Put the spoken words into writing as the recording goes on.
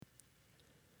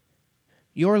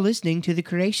You're listening to the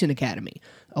Creation Academy,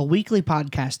 a weekly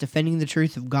podcast defending the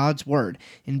truth of God's Word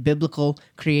in biblical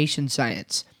creation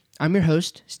science. I'm your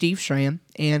host, Steve Schramm,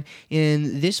 and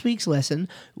in this week's lesson,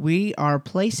 we are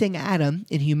placing Adam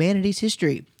in humanity's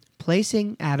history.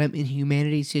 Placing Adam in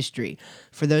humanity's history.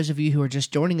 For those of you who are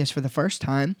just joining us for the first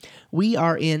time, we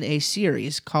are in a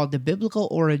series called The Biblical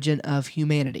Origin of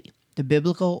Humanity. The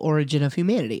Biblical Origin of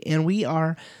Humanity. And we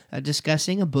are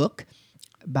discussing a book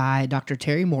by Dr.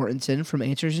 Terry Mortensen from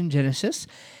Answers in Genesis,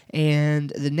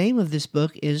 and the name of this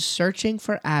book is Searching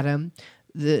for Adam,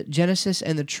 the Genesis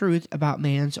and the Truth About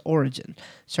Man's Origin.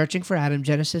 Searching for Adam,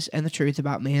 Genesis and the Truth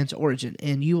About Man's Origin,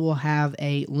 and you will have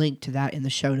a link to that in the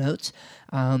show notes.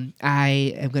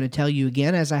 I am going to tell you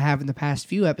again, as I have in the past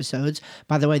few episodes.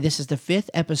 By the way, this is the 5th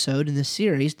episode in this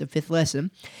series, the 5th lesson,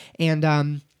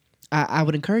 and I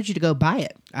would encourage you to go buy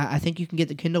it. I think you can get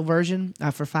the Kindle version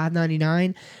for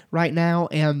 $5.99 right now,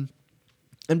 and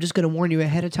I'm just going to warn you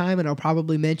ahead of time, and I'll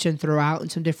probably mention throughout in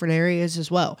some different areas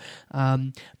as well.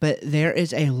 But there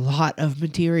is a lot of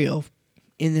material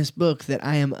in this book that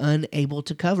I am unable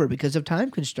to cover because of time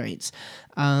constraints,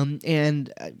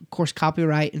 and of course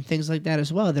copyright and things like that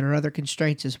as well. There are other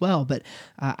constraints as well, but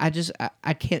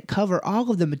I can't cover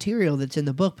all of the material that's in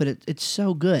the book, but it's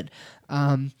so good.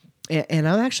 And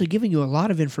I'm actually giving you a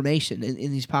lot of information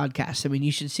in these podcasts. I mean,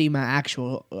 you should see my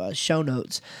actual show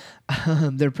notes.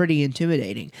 They're pretty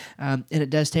intimidating, and it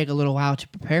does take a little while to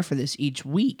prepare for this each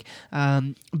week.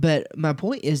 But my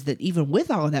point is that even with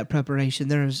all of that preparation,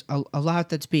 there's a lot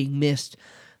that's being missed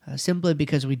simply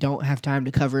because we don't have time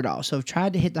to cover it all. So I've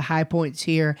tried to hit the high points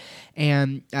here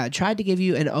and tried to give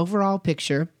you an overall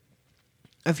picture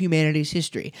of humanity's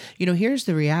history. Here's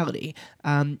the reality.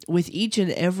 With each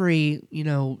and every,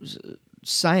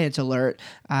 science alert,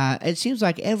 it seems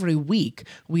like every week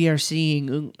we are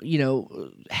seeing,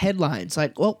 headlines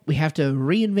like, well, we have to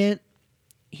reinvent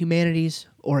humanity's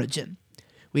origin.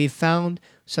 We've found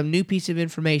some new piece of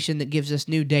information that gives us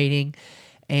new dating,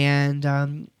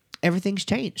 and everything's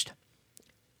changed.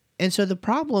 And so the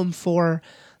problem for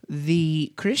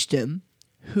the Christian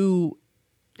who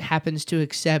happens to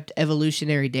accept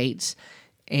evolutionary dates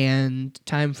and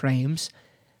time frames,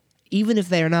 even if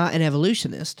they are not an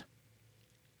evolutionist,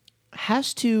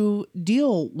 has to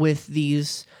deal with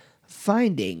these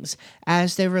findings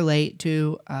as they relate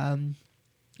to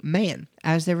man,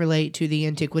 as they relate to the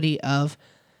antiquity of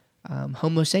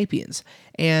Homo sapiens.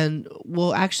 And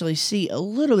we'll actually see a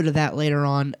little bit of that later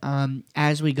on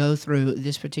as we go through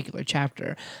this particular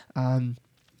chapter.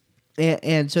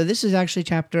 And so this is actually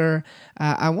chapter,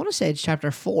 I want to say it's chapter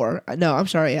 4. No, I'm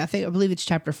sorry. I believe it's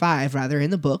chapter 5, rather,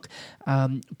 in the book.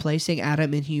 Placing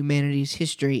Adam in humanity's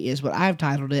history is what I've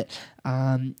titled it.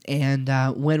 And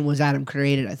When Was Adam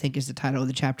Created, I think, is the title of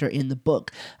the chapter in the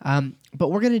book.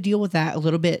 But we're going to deal with that a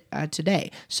little bit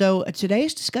today. So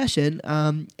today's discussion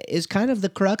is kind of the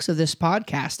crux of this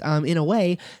podcast. In a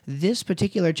way, this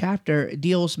particular chapter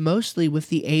deals mostly with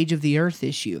the age of the earth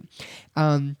issue.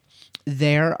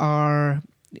 There are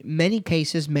many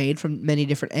cases made from many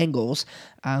different angles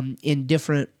in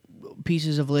different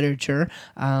pieces of literature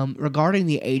regarding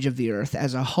the age of the earth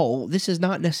as a whole. This is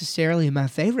not necessarily my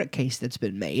favorite case that's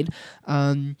been made,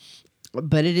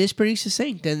 but it is pretty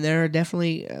succinct, and there are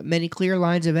definitely many clear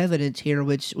lines of evidence here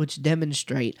which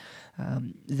demonstrate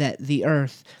that the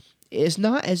earth is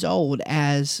not as old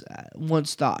as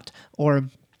once thought, or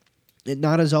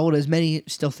not as old as many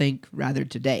still think, rather,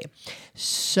 today.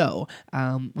 So,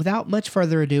 without much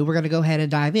further ado, we're going to go ahead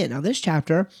and dive in. Now, this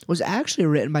chapter was actually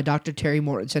written by Dr. Terry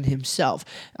Mortensen himself.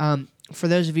 For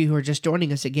those of you who are just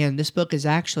joining us again, this book has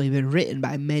actually been written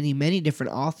by many, many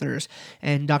different authors,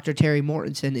 and Dr. Terry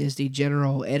Mortensen is the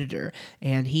general editor,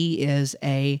 and he is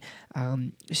a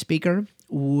speaker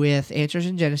with Answers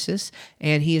in Genesis,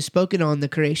 and he has spoken on the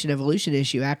creation-evolution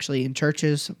issue, actually, in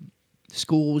churches,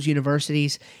 schools,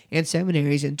 universities, and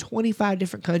seminaries in 25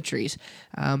 different countries,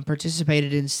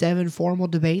 participated in 7 formal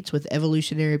debates with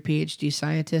evolutionary PhD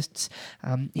scientists.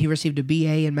 He received a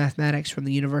BA in mathematics from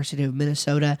the University of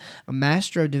Minnesota, a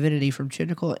Master of Divinity from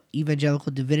Trinity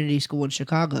Evangelical Divinity School in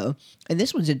Chicago, and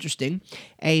this one's interesting,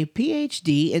 a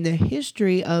PhD in the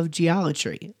history of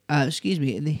geology,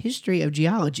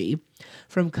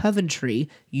 from Coventry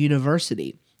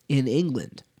University in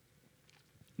England.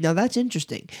 Now that's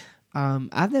interesting.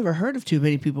 I've never heard of too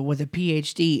many people with a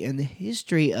PhD in the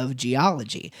history of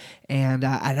geology, and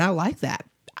I like that.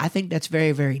 I think that's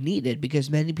very, very needed because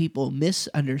many people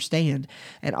misunderstand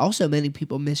and also many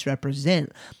people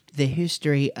misrepresent the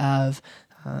history of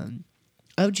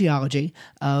geology,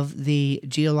 of the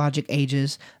geologic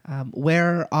ages,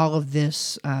 where all of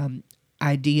this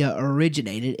idea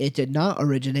originated. It did not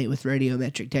originate with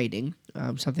radiometric dating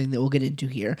something that we'll get into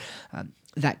here.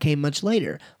 That came much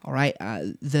later, all right?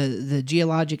 The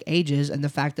geologic ages and the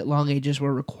fact that long ages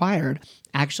were required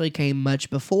actually came much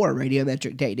before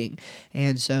radiometric dating.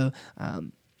 And so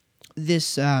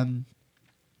this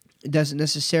doesn't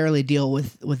necessarily deal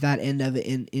with that end of it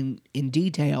in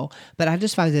detail, but I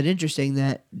just find it interesting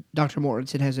that Dr.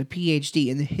 Mortensen has a PhD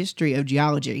in the history of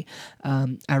geology.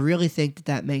 I really think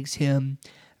that makes him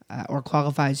or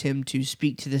qualifies him to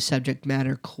speak to the subject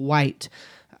matter quite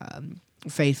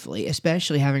faithfully,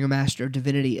 especially having a Master of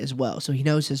Divinity as well. So he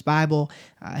knows his Bible,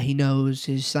 he knows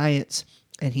his science,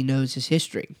 and he knows his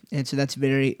history. And so that's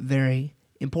very, very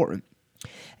important.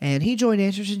 And he joined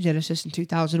Answers in Genesis in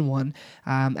 2001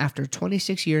 after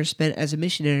 26 years spent as a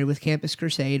missionary with Campus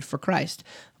Crusade for Christ,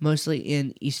 mostly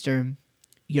in Eastern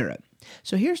Europe.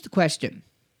 So here's the question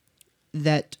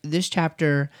that this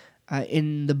chapter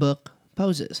in the book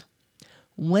poses.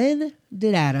 When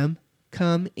did Adam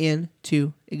come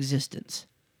into existence?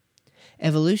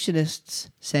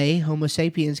 Evolutionists say Homo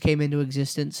sapiens came into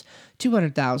existence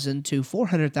 200,000 to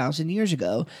 400,000 years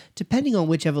ago, depending on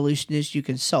which evolutionist you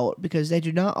consult, because they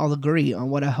do not all agree on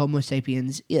what a Homo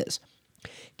sapiens is.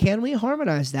 Can we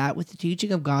harmonize that with the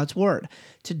teaching of God's Word?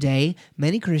 Today,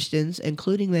 many Christians,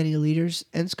 including many leaders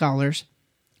and scholars,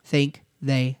 think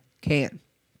they can.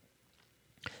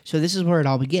 So this is where it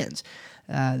all begins.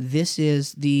 This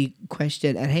is the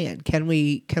question at hand. Can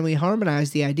we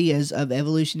harmonize the ideas of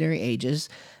evolutionary ages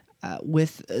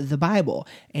with the Bible?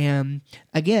 And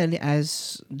again,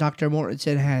 as Dr.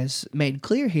 Mortensen has made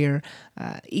clear here,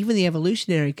 even the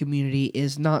evolutionary community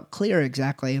is not clear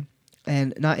exactly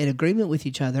and not in agreement with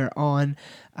each other on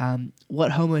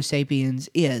what Homo sapiens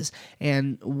is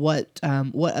and what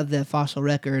of the fossil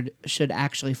record should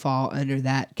actually fall under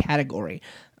that category.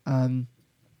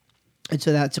 And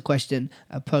so that's a question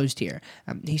posed here.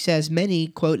 He says, many,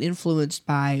 quote, influenced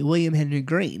by William Henry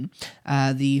Green,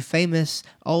 the famous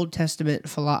Old Testament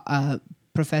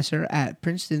professor at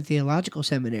Princeton Theological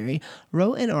Seminary,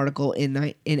 wrote an article in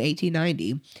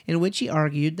 1890 in which he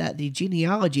argued that the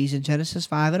genealogies in Genesis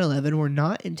 5 and 11 were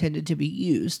not intended to be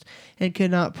used and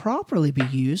could not properly be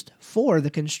used for the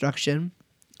construction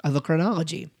of a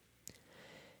chronology.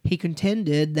 He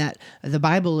contended that the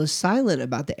Bible is silent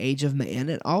about the age of man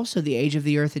and also the age of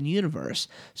the earth and universe,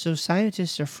 so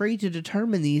scientists are free to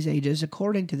determine these ages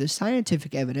according to the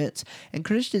scientific evidence, and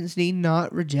Christians need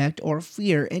not reject or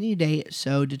fear any date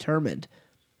so determined.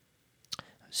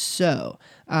 So,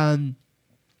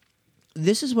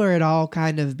 this is where it all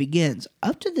kind of begins.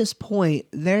 Up to this point,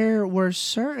 there were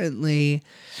certainly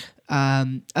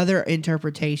other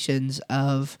interpretations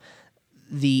of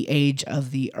the age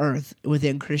of the earth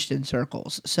within Christian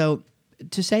circles. So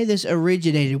to say this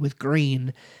originated with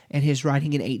Green and his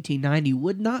writing in 1890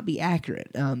 would not be accurate.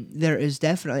 There is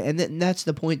definitely, and that's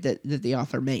the point that the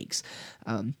author makes.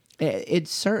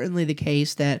 It's certainly the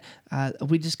case that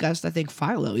we discussed, I think,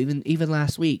 Philo, even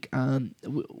last week.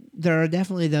 There are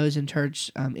definitely those in church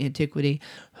antiquity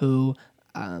who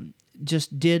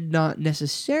just did not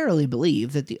necessarily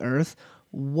believe that the earth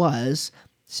was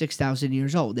 6,000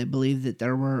 years old. They believed that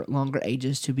there were longer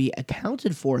ages to be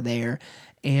accounted for there.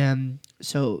 And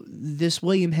so this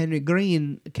William Henry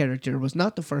Green character was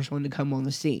not the first one to come on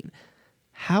the scene.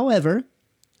 However,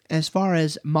 as far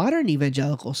as modern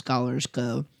evangelical scholars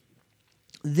go,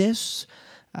 this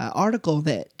article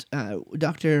that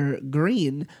Dr.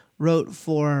 Green wrote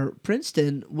for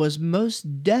Princeton was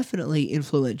most definitely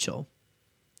influential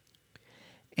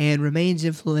and remains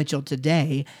influential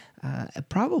today.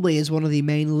 Probably is one of the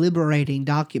main liberating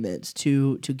documents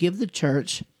to give the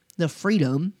church the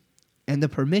freedom and the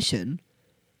permission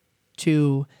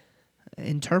to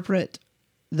interpret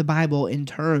the Bible in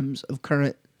terms of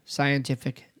current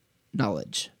scientific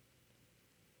knowledge.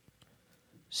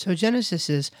 So Genesis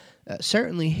is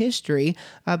certainly history,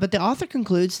 but the author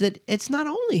concludes that it's not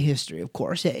only history, of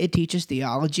course. It teaches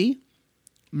theology,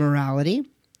 morality,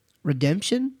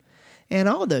 redemption, and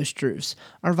all of those truths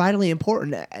are vitally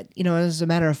important. As a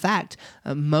matter of fact,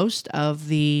 most of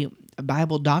the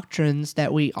Bible doctrines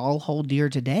that we all hold dear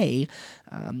today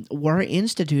were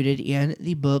instituted in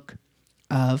the book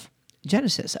of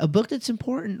Genesis, a book that's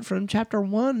important from chapter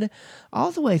 1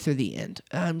 all the way through the end.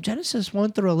 Genesis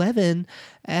 1 through 11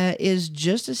 is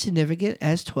just as significant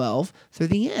as 12 through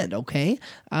the end, okay?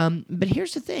 But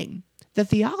here's the thing. The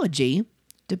theology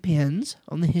depends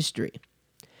on the history.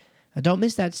 Now, don't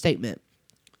miss that statement.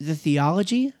 The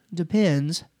theology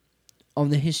depends on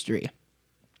the history.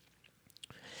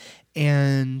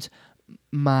 And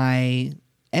my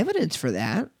evidence for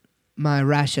that, my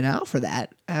rationale for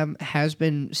that, has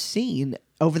been seen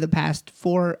over the past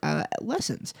 4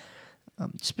 lessons.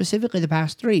 specifically the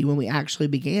past 3 when we actually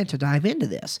began to dive into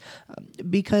this,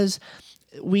 because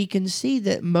we can see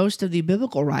that most of the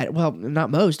biblical writers, well, not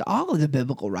most, all of the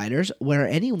biblical writers, where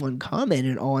anyone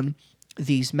commented on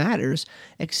these matters,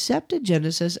 accepted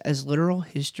Genesis as literal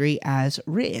history as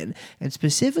written. And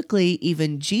specifically,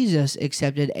 even Jesus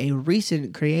accepted a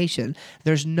recent creation.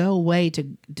 There's no way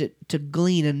to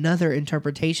glean another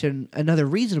interpretation, another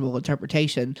reasonable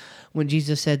interpretation, when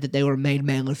Jesus said that they were made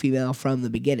male and female from the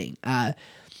beginning.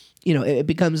 It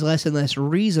becomes less and less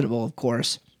reasonable, of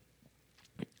course,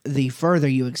 the further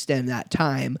you extend that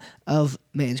time of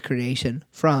man's creation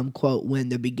from, quote, when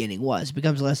the beginning was. It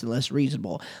becomes less and less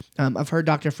reasonable. I've heard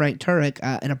Dr. Frank Turek,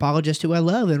 an apologist who I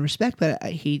love and respect, but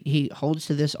he holds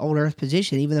to this old earth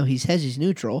position, even though he says he's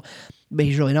neutral, but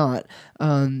he's really not.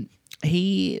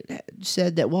 He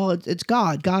said that, well, it's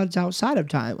God. God's outside of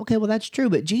time. Okay, well, that's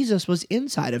true, but Jesus was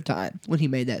inside of time when he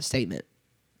made that statement.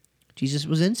 Jesus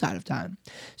was inside of time.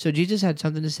 So Jesus had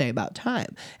something to say about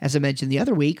time. As I mentioned the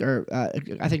other week, or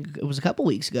I think it was a couple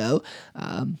weeks ago,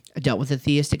 I dealt with a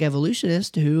theistic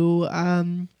evolutionist or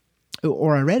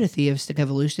I read a theistic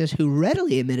evolutionist who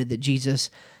readily admitted that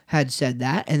Jesus had said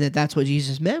that and that that's what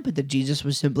Jesus meant, but that Jesus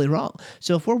was simply wrong.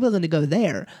 So if we're willing to go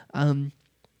there,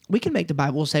 we can make the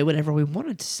Bible say whatever we want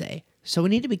it to say. So we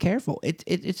need to be careful.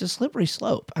 It's a slippery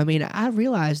slope. I mean, I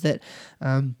realize that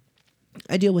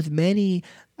I deal with many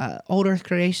old earth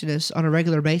creationists on a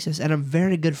regular basis, and I'm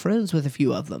very good friends with a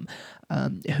few of them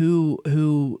who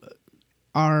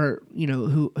are,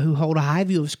 who hold a high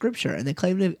view of Scripture, and they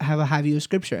claim to have a high view of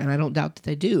Scripture, and I don't doubt that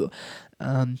they do.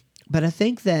 But I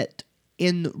think that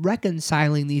in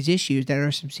reconciling these issues, there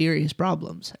are some serious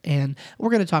problems, and we're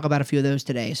going to talk about a few of those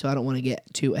today, so I don't want to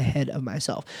get too ahead of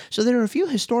myself. So there are a few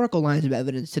historical lines of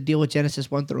evidence to deal with Genesis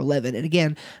 1 through 11, and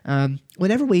again,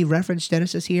 whenever we reference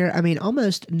Genesis here, I mean,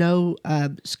 almost no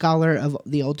scholar of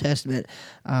the Old Testament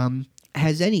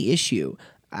has any issue,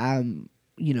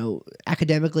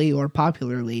 academically or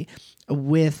popularly,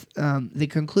 with the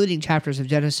concluding chapters of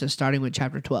Genesis, starting with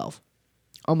chapter 12.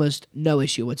 Almost no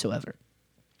issue whatsoever.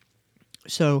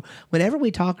 So whenever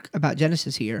we talk about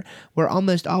Genesis here, we're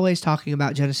almost always talking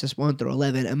about Genesis 1 through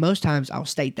 11, and most times I'll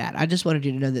state that. I just wanted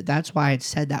you to know that that's why it's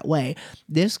said that way.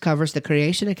 This covers the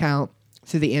creation account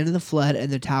through the end of the flood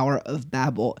and the Tower of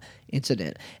Babel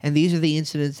incident. And these are the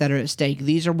incidents that are at stake.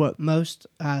 These are what most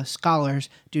scholars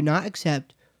do not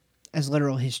accept as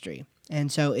literal history.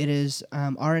 And so it is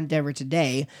our endeavor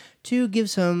today to give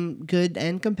some good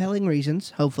and compelling reasons,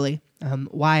 hopefully,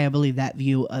 why I believe that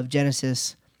view of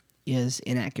Genesis is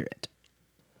inaccurate.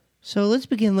 So let's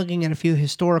begin looking at a few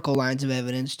historical lines of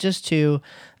evidence just to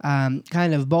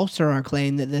kind of bolster our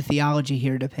claim that the theology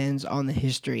here depends on the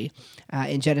history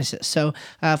in Genesis. So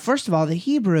first of all, the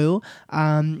Hebrew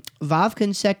vav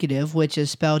consecutive, which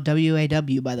is spelled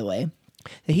W-A-W, by the way,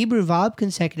 the Hebrew vav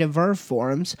consecutive verb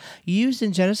forms used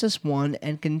in Genesis 1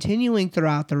 and continuing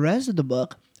throughout the rest of the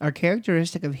book are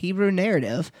characteristic of Hebrew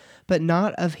narrative, but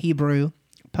not of Hebrew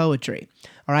poetry.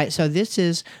 All right, so this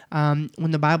is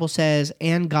when the Bible says,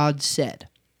 and God said,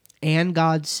 and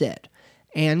God said,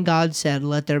 and God said,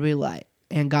 let there be light,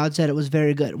 and God said it was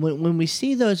very good. When we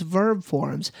see those verb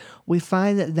forms, we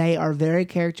find that they are very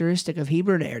characteristic of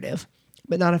Hebrew narrative,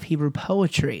 but not of Hebrew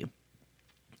poetry.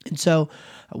 And so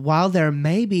while there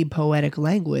may be poetic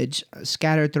language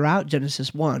scattered throughout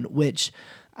Genesis 1, which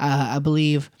I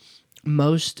believe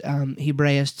most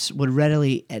Hebraists would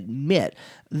readily admit,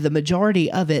 the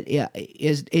majority of it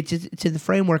is it's in the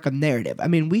framework of narrative. I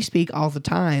mean, we speak all the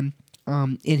time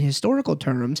in historical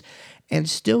terms and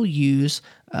still use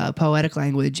poetic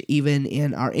language even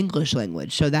in our English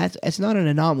language. So it's not an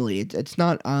anomaly. It's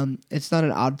not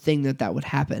an odd thing that would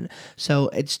happen. So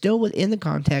it's still within the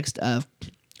context of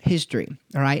history.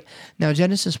 All right. Now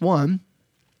Genesis 1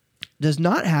 does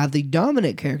not have the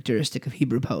dominant characteristic of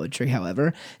Hebrew poetry,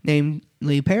 however,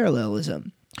 namely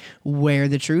parallelism, where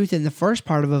the truth in the first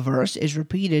part of a verse is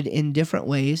repeated in different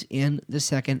ways in the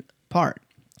second part.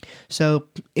 So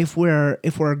if we're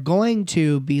going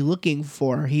to be looking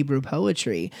for Hebrew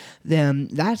poetry, then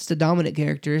that's the dominant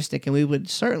characteristic, and we would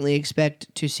certainly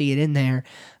expect to see it in there,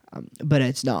 but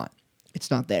it's not.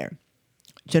 It's not there.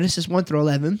 Genesis 1 through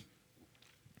 11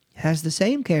 has the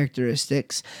same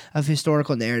characteristics of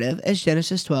historical narrative as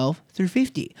Genesis 12 through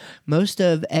 50. Most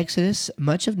of Exodus,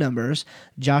 much of Numbers,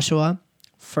 Joshua,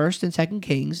 1st and 2nd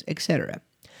Kings, etc.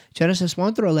 Genesis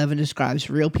 1 through 11 describes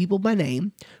real people by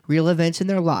name, real events in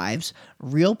their lives,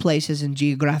 real places and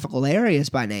geographical areas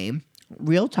by name,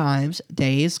 real times,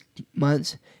 days,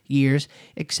 months, years,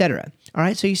 etc. All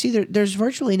right, so you see there's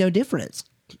virtually no difference.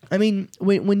 I mean,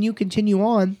 when you continue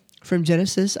on from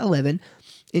Genesis 11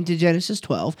 into Genesis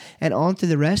 12 and on through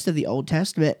the rest of the Old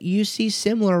Testament, you see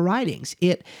similar writings.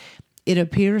 It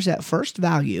appears at first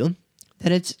value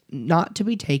that it's not to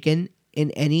be taken in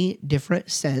any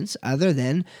different sense other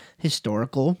than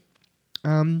historical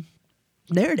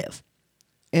narrative.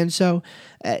 And so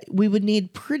we would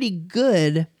need pretty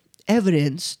good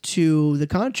evidence to the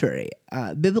contrary,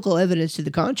 biblical evidence to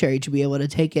the contrary, to be able to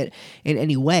take it in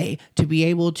any way, to be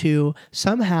able to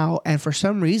somehow and for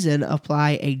some reason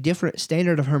apply a different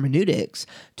standard of hermeneutics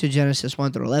to Genesis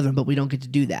 1 through 11, but we don't get to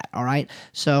do that, all right?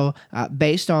 So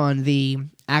based on the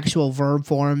actual verb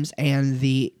forms and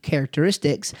the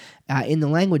characteristics in the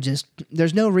languages,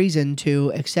 there's no reason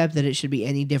to accept that it should be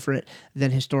any different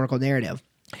than historical narrative.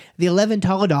 The 11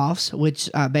 Toledoths, which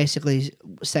basically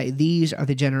say these are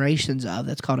the generations of,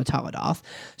 that's called a Toledoth,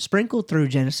 sprinkled through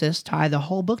Genesis, tie the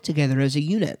whole book together as a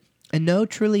unit. And no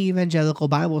truly evangelical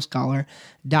Bible scholar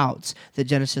doubts that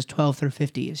Genesis 12 through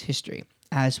 50 is history,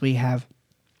 as we have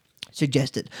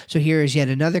suggested. So here is yet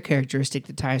another characteristic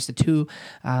that ties the two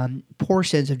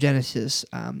portions of Genesis,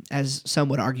 as some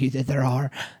would argue that there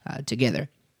are, together.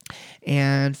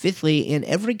 And fifthly, in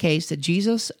every case that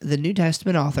Jesus, the New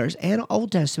Testament authors, and Old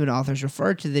Testament authors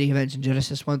referred to the events in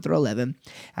Genesis 1 through 11,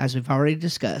 as we've already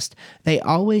discussed, they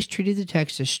always treated the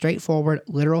text as straightforward,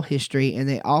 literal history, and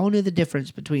they all knew the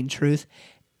difference between truth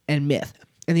and myth.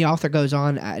 And the author goes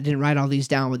on, I didn't write all these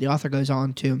down, but the author goes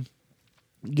on to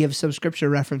give some scripture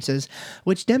references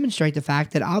which demonstrate the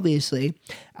fact that obviously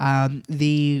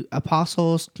the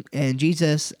apostles and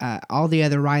Jesus, all the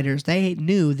other writers, they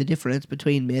knew the difference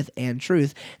between myth and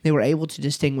truth. They were able to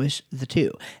distinguish the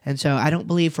two. And so I don't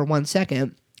believe for one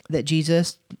second that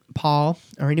Jesus, Paul,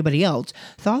 or anybody else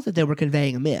thought that they were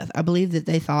conveying a myth. I believe that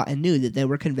they thought and knew that they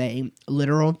were conveying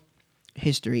literal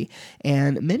history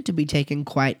and meant to be taken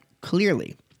quite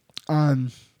clearly.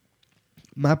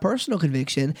 My personal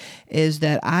conviction is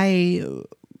that I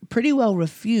pretty well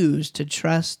refuse to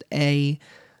trust a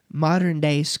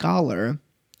modern-day scholar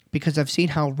because I've seen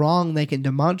how wrong they can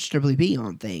demonstrably be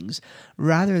on things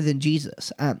rather than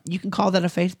Jesus. You can call that a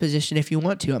faith position if you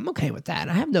want to. I'm okay with that.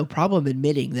 I have no problem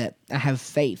admitting that I have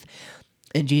faith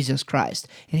in Jesus Christ.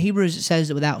 In Hebrews, it says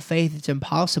that without faith, it's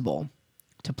impossible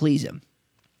to please Him.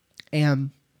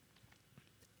 And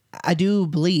I do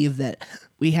believe that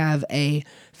we have a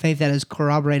faith that is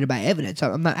corroborated by evidence.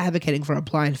 I'm not advocating for a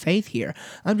blind faith here.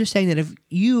 I'm just saying that if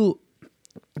you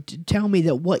tell me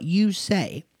that what you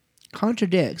say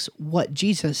contradicts what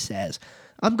Jesus says,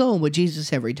 I'm going with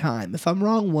Jesus every time. If I'm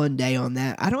wrong one day on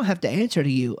that, I don't have to answer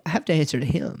to you. I have to answer to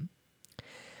Him.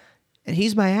 And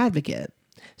He's my advocate.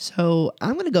 So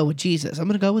I'm going to go with Jesus. I'm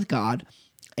going to go with God.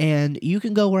 And you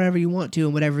can go wherever you want to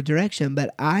in whatever direction,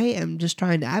 but I am just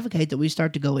trying to advocate that we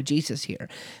start to go with Jesus here.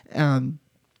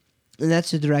 And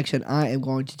that's the direction I am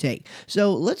going to take.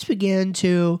 So let's begin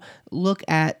to look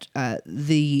at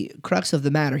the crux of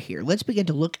the matter here. Let's begin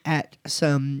to look at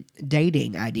some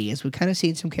dating ideas. We've kind of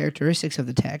seen some characteristics of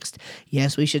the text.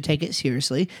 Yes, we should take it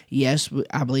seriously. Yes,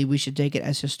 I believe we should take it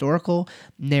as historical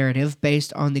narrative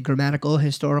based on the grammatical,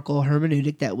 historical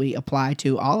hermeneutic that we apply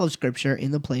to all of Scripture in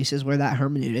the places where that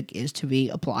hermeneutic is to be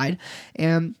applied.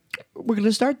 And we're going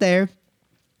to start there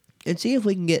and see if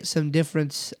we can get some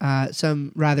difference,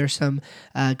 some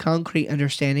concrete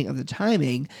understanding of the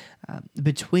timing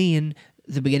between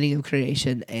the beginning of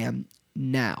creation and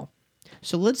now.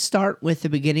 So let's start with the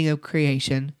beginning of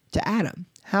creation to Adam.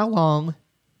 How long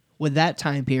would that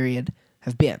time period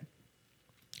have been?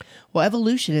 Well,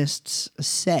 evolutionists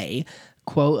say,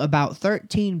 quote, about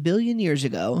 13 billion years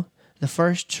ago, the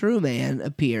first true man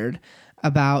appeared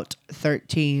about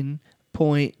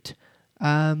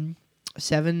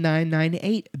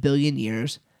 13.7998 billion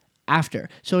years after.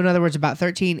 So in other words, about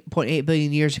 13.8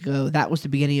 billion years ago, that was the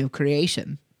beginning of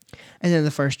creation. And then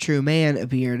the first true man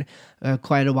appeared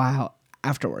quite a while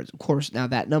afterwards. Of course, now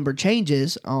that number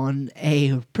changes on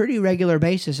a pretty regular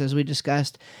basis, as we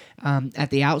discussed at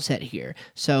the outset here.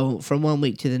 So from one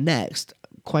week to the next,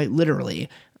 quite literally,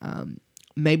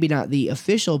 maybe not the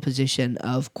official position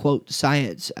of, quote,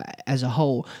 science as a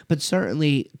whole, but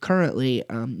certainly currently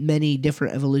many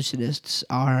different evolutionists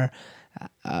are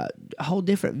hold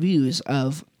different views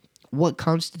of what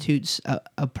constitutes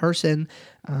a person,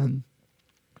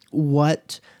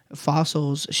 what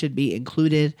fossils should be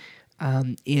included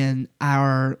in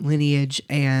our lineage,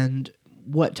 and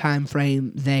what time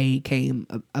frame they came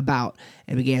about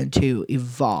and began to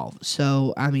evolve.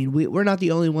 So, I mean, we're not the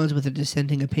only ones with a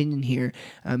dissenting opinion here.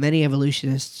 Many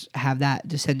evolutionists have that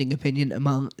dissenting opinion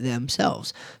among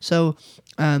themselves. So,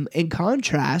 in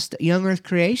contrast, young Earth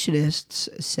creationists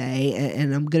say,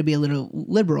 and I'm going to be a little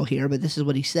liberal here, but this is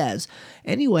what he says,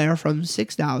 anywhere from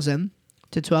 6,000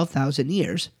 to 12,000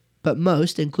 years, but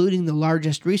most, including the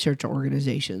largest research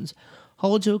organizations,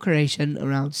 hold to a creation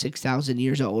around 6,000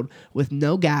 years old with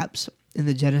no gaps in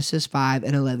the Genesis 5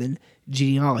 and 11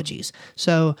 genealogies.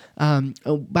 So,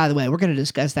 by the way, we're going to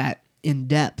discuss that in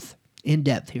depth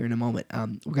here in a moment.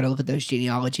 We're going to look at those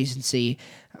genealogies and see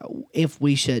if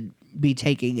we should be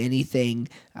taking anything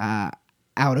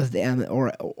out of them,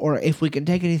 or if we can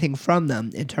take anything from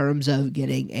them in terms of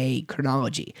getting a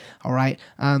chronology. All right.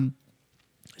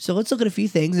 So let's look at a few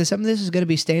things, and some of this is going to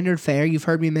be standard fare. You've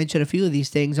heard me mention a few of these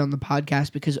things on the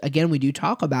podcast because, again, we do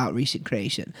talk about recent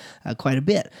creation quite a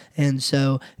bit. And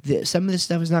so some of this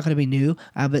stuff is not going to be new,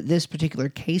 but this particular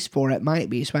case for it might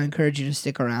be. So I encourage you to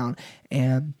stick around,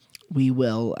 and we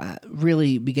will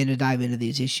really begin to dive into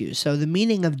these issues. So the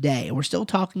meaning of day, we're still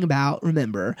talking about,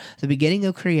 remember, the beginning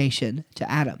of creation to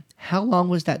Adam. How long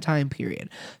was that time period?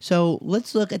 So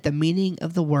let's look at the meaning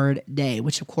of the word day,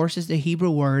 which of course is the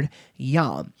Hebrew word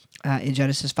yom in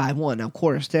Genesis 5:1. Now, of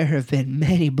course, there have been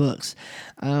many books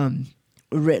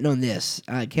written on this.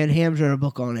 Ken Ham's wrote a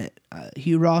book on it.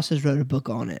 Hugh Ross has wrote a book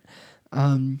on it.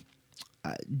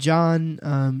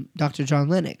 Dr. John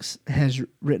Lennox has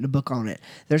written a book on it.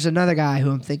 There's another guy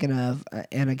who I'm thinking of,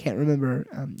 and I can't remember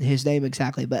his name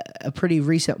exactly, but a pretty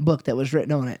recent book that was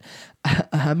written on it.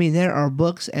 I mean, there are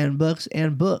books and books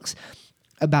and books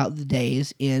about the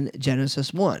days in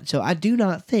Genesis 1. So I do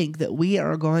not think that we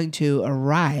are going to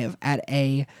arrive at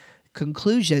a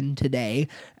conclusion today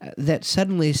that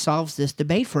suddenly solves this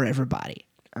debate for everybody.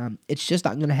 It's just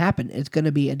not going to happen. It's going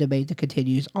to be a debate that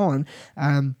continues on.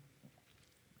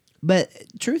 But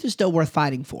truth is still worth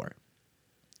fighting for.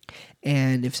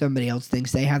 And if somebody else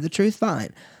thinks they have the truth,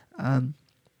 fine.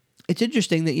 It's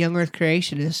interesting that young earth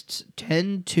creationists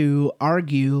tend to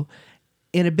argue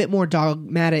in a bit more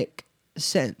dogmatic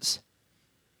sense.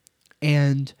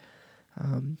 And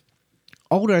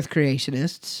old earth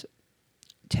creationists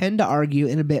tend to argue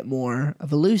in a bit more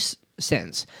of a loose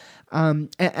sense. And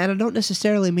I don't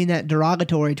necessarily mean that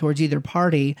derogatory towards either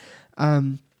party.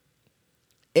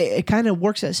 It kind of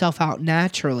works itself out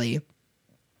naturally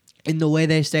in the way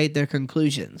they state their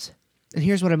conclusions. And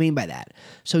here's what I mean by that.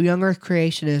 So young earth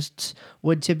creationists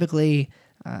would typically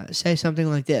say something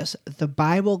like this: the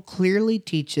Bible clearly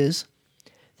teaches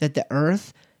that the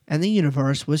earth and the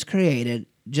universe was created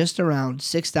just around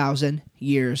 6,000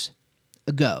 years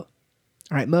ago.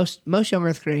 All right, most young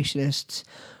earth creationists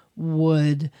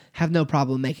would have no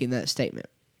problem making that statement.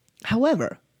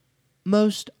 However,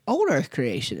 most old earth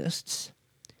creationists,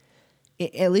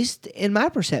 at least in my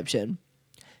perception,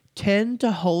 tend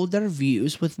to hold their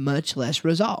views with much less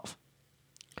resolve.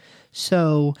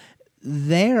 So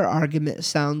their argument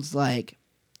sounds like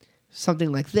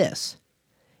something like this.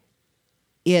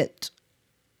 It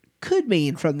could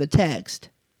mean from the text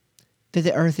that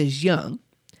the earth is young,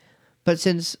 but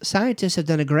since scientists have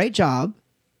done a great job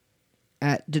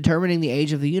at determining the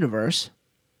age of the universe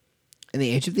and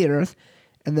the age of the earth,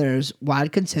 and there's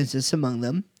wide consensus among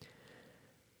them,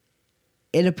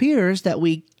 it appears that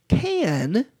we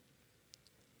can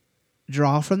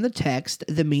draw from the text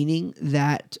the meaning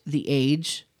that the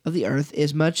age of the earth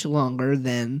is much longer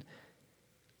than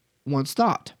once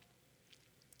thought.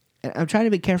 And I'm trying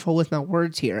to be careful with my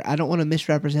words here. I don't want to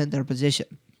misrepresent their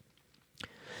position.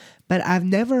 But I've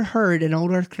never heard an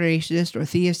old earth creationist or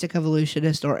theistic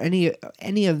evolutionist or any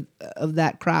of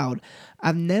that crowd,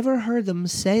 I've never heard them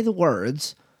say the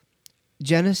words,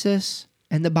 Genesis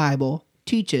and the Bible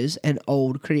teaches an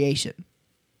old creation.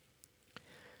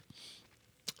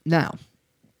 Now,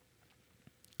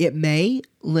 it may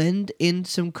lend in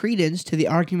some credence to the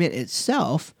argument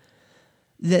itself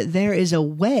that there is at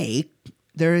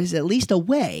least a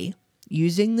way,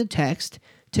 using the text,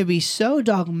 to be so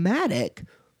dogmatic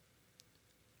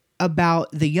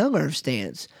about the young earth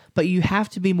stance, but you have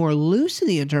to be more loose in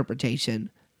the interpretation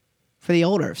for the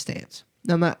old earth stance.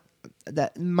 Now,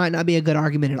 that might not be a good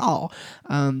argument at all.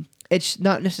 It's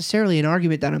not necessarily an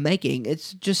argument that I'm making.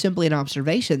 It's just simply an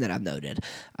observation that I've noted.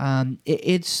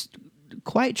 It's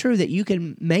quite true that you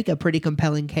can make a pretty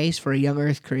compelling case for a young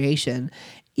earth creation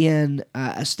in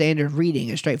a standard reading,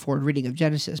 a straightforward reading of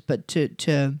Genesis. But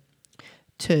to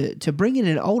bring in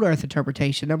an old earth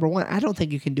interpretation, number one, I don't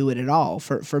think you can do it at all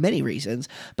for many reasons.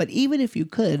 But even if you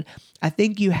could, I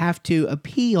think you have to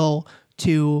appeal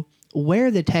to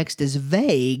where the text is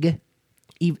vague,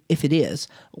 if it is,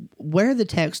 where the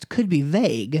text could be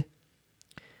vague,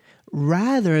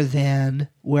 rather than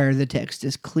where the text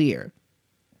is clear.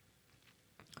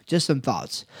 Just some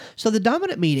thoughts. So the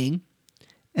dominant meaning,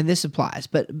 and this applies,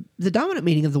 but the dominant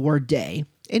meaning of the word day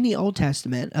in the Old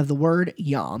Testament of the word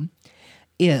yom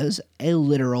is a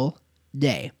literal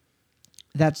day.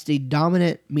 That's the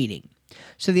dominant meaning.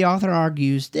 So the author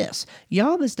argues this: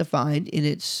 Yom is defined in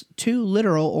its two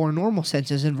literal or normal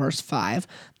senses in verse 5,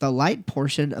 the light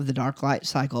portion of the dark light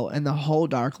cycle and the whole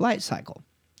dark light cycle.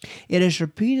 It is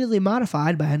repeatedly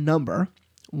modified by a number,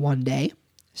 one day,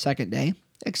 second day,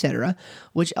 etc.,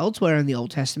 which elsewhere in the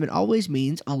Old Testament always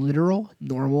means a literal,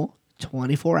 normal,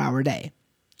 24-hour day.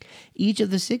 Each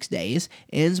of the 6 days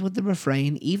ends with the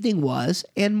refrain, evening was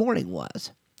and morning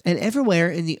was. And everywhere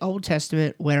in the Old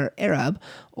Testament where Arab,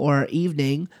 or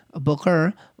evening,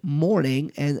 Boker,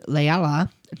 morning, and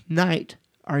Layala, night,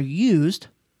 are used,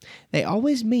 they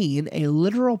always mean a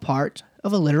literal part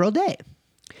of a literal day.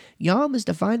 Yom is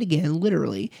defined again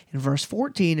literally in verse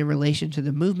 14 in relation to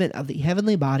the movement of the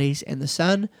heavenly bodies, and the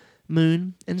sun,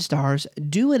 moon, and stars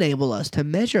do enable us to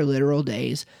measure literal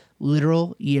days,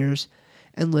 literal years,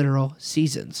 and literal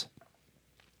seasons.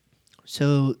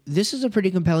 So this is a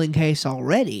pretty compelling case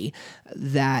already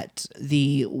that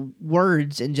the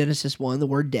words in Genesis 1, the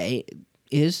word day,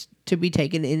 is to be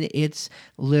taken in its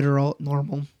literal,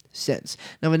 normal sense.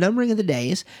 Now, the numbering of the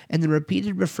days and the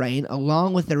repeated refrain,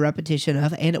 along with the repetition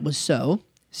of, and it was so,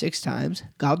 6 times,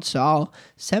 God saw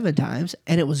 7 times,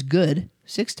 and it was good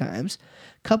 6 times,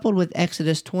 coupled with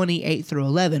Exodus 28 through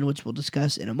 11, which we'll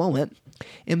discuss in a moment,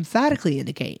 emphatically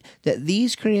indicate that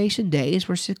these creation days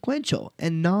were sequential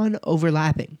and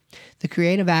non-overlapping. The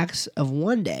creative acts of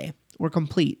one day were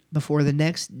complete before the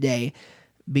next day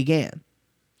began.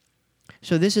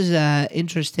 So this is an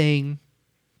interesting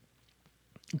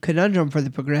conundrum for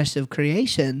the progressive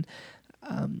creation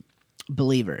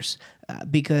believers,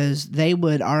 because they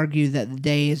would argue that the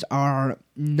days are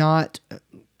not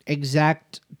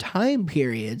exact time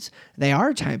periods. They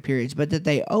are time periods, but that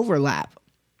they overlap.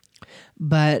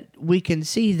 But we can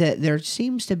see that there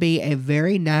seems to be a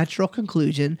very natural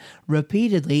conclusion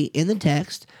repeatedly in the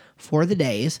text for the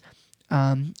days,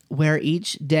 where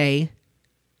each day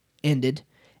ended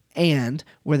and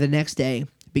where the next day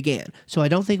began. So I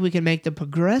don't think we can make the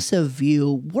progressive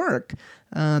view work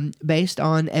based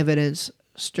on evidence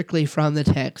strictly from the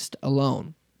text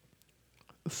alone.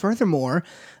 Furthermore,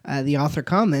 the author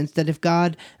comments that if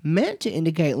God meant to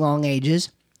indicate long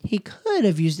ages, he could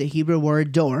have used the Hebrew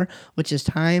word dor, which is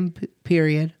time,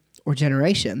 period, or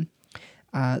generation.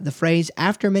 The phrase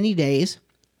after many days,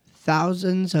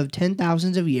 thousands of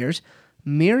 10,000s of years,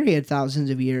 myriad thousands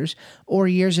of years, or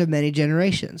years of many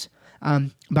generations.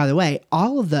 By the way,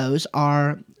 all of those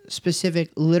are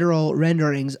specific literal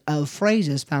renderings of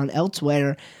phrases found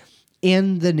elsewhere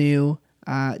in the New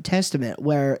Testament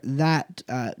where that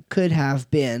could have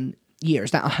been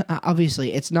years. Now,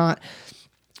 obviously, it's not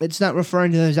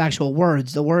referring to those actual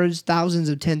words. The words thousands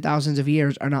of 10,000s of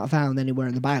years are not found anywhere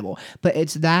in the Bible, but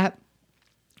it's that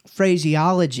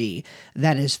phraseology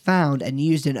that is found and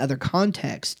used in other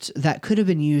contexts that could have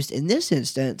been used in this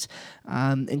instance,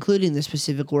 including the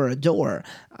specific word adore,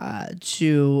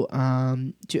 to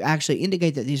actually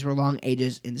indicate that these were long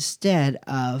ages instead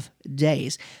of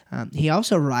days. He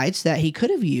also writes that he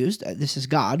could have used, this is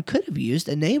God, could have used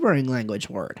a neighboring language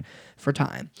word for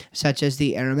time, such as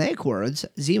the Aramaic words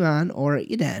Zeman or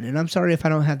Eden. And I'm sorry if I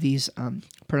don't have these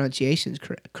pronunciations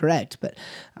correct, but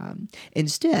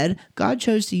instead, God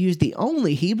chose to use the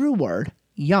only Hebrew word,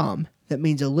 yom, that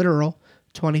means a literal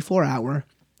 24-hour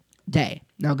day.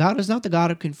 Now, God is not the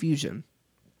God of confusion.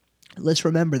 Let's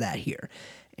remember that here.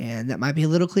 And that might be a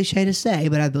little cliche to say,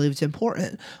 but I believe it's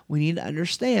important. We need to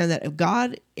understand that if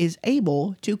God is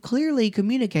able to clearly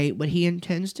communicate what he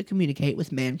intends to communicate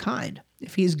with mankind,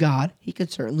 if he is God, he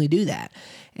could certainly do that.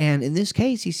 And in this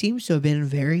case, he seems to have been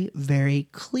very, very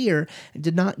clear and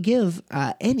did not give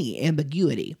any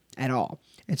ambiguity at all.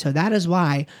 And so that is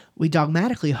why we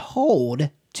dogmatically hold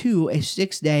to a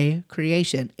 6-day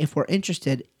creation if we're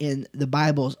interested in the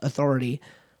Bible's authority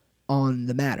on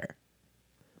the matter.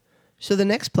 So the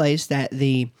next place that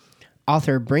the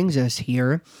author brings us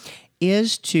here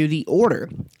is to the order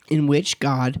in which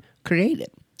God created.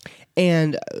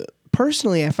 And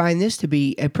personally, I find this to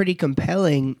be a pretty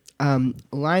compelling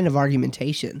line of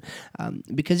argumentation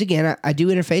because, again, I do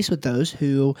interface with those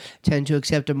who tend to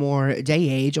accept a more day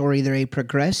age or either a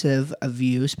progressive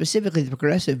view, specifically the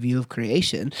progressive view of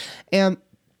creation. And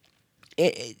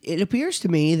it appears to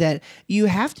me that you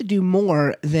have to do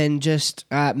more than just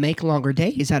make longer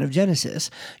days out of Genesis.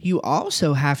 You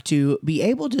also have to be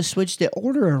able to switch the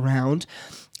order around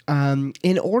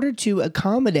in order to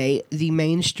accommodate the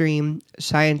mainstream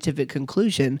scientific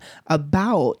conclusion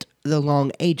about the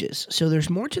long ages. So there's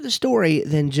more to the story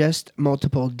than just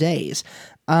multiple days.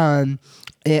 And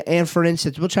for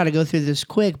instance, we'll try to go through this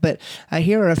quick, but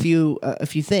here are a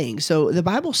few things. So the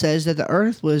Bible says that the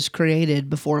earth was created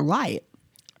before light.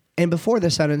 and before the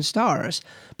sun and stars.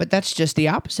 But that's just the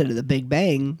opposite of the Big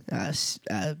Bang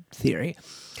theory.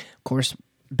 Of course,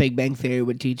 Big Bang theory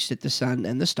would teach that the sun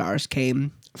and the stars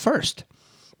came first.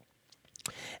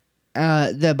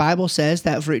 The Bible says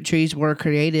that fruit trees were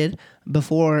created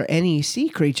before any sea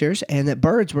creatures, and that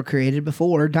birds were created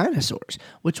before dinosaurs,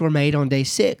 which were made on day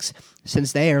 6,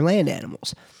 since they are land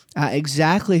animals.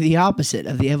 Exactly the opposite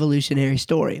of the evolutionary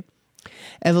story.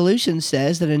 Evolution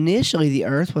says that initially the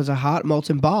Earth was a hot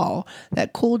molten ball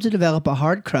that cooled to develop a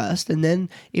hard crust and then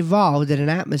evolved in an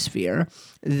atmosphere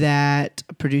that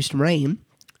produced rain,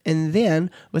 and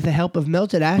then, with the help of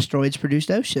melted asteroids,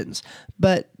 produced oceans.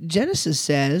 But Genesis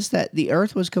says that the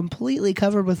Earth was completely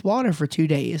covered with water for 2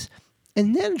 days,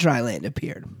 and then dry land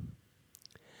appeared.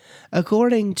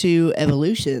 According to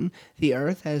evolution, the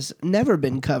Earth has never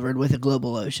been covered with a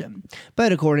global ocean.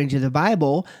 But according to the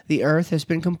Bible, the Earth has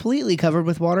been completely covered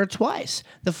with water twice,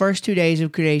 the first 2 days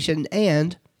of creation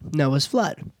and Noah's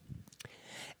flood.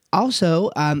 Also,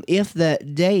 if the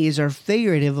days are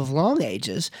figurative of long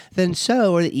ages, then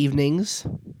so are the evenings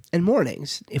and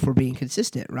mornings, if we're being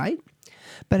consistent, right?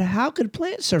 But how could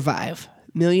plants survive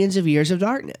millions of years of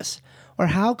darkness? Or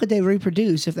how could they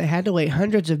reproduce if they had to wait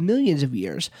hundreds of millions of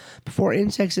years before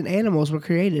insects and animals were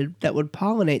created that would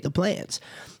pollinate the plants?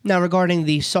 Now, regarding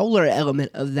the solar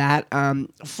element of that, I'm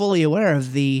fully aware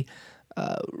of the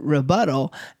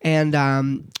rebuttal,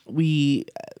 and we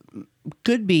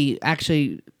could be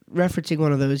actually referencing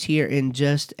one of those here in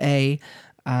just a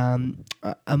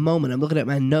moment. I'm looking at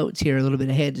my notes here a little bit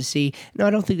ahead to see. No, I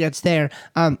don't think that's there.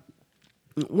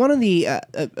 One of the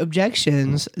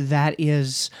objections that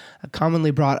is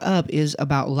commonly brought up is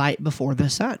about light before the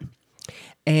sun.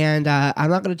 And I'm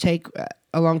not going to take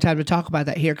a long time to talk about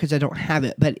that here because I don't have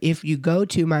it. But if you go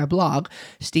to my blog,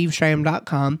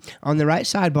 steveshram.com, on the right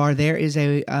sidebar, there is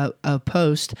a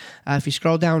post. If you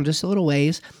scroll down just a little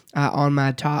ways on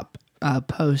my top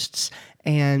posts,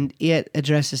 and it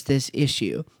addresses this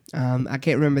issue. I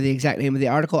can't remember the exact name of the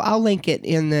article. I'll link it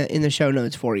in the show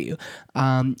notes for you.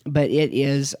 But it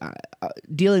is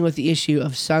dealing with the issue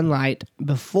of sunlight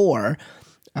before,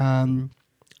 or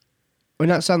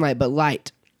not sunlight, but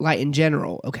light in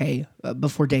general, okay,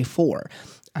 before day 4,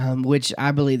 which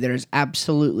I believe there's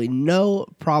absolutely no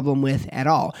problem with at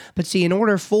all. But see, in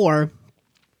order for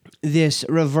this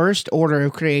reversed order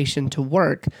of creation to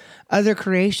work, other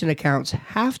creation accounts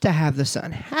have to have the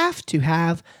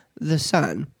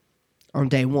sun on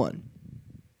day 1.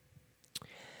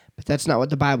 But that's not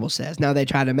what the Bible says. Now, they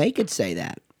try to make it say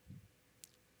that,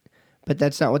 but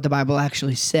that's not what the Bible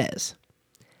actually says.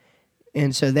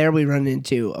 And so there we run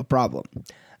into a problem.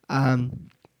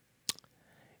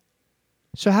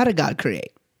 So how did God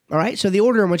create? All right, so the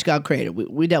order in which God created,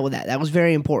 we dealt with that. That was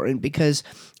very important because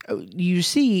you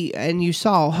see and you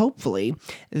saw, hopefully,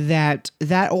 that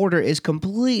order is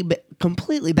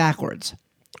completely backwards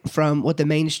from what the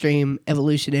mainstream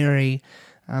evolutionary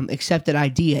accepted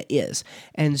idea is.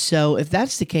 And so if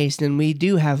that's the case, then we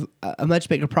do have a much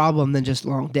bigger problem than just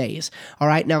long days. All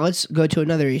right, now let's go to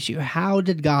another issue. How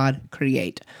did God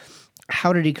create?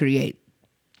 How did he create?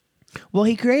 Well,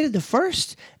 he created the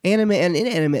first animate and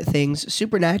inanimate things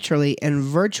supernaturally and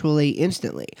virtually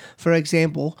instantly. For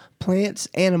example, plants,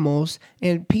 animals,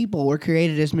 and people were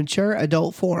created as mature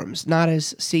adult forms, not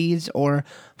as seeds or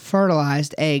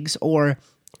fertilized eggs or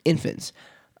infants.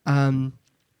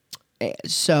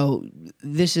 So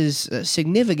this is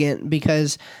significant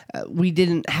because we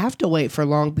didn't have to wait for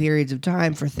long periods of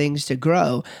time for things to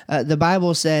grow. The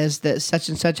Bible says that such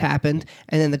and such happened,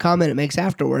 and then the comment it makes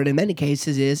afterward in many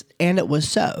cases is, and it was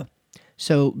so.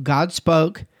 So God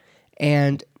spoke,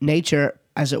 and nature,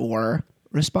 as it were,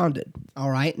 responded. All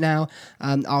right, now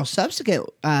all subsequent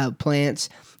plants,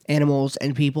 animals,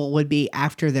 and people would be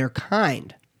after their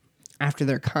kind.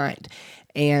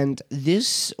 And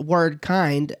this word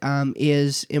kind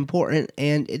is important,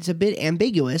 and it's a bit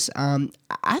ambiguous,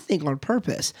 I think on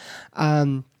purpose.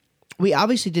 We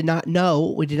obviously did not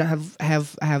know, we did not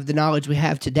have the knowledge we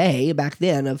have today back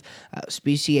then of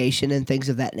speciation and things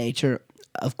of that nature,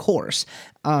 of course.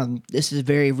 This is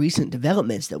very recent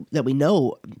developments that we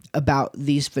know about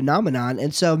these phenomenon.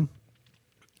 And so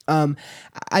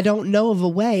I don't know of a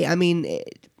way. I mean,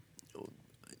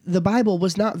 the Bible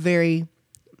was not very...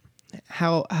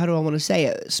 How do I want to say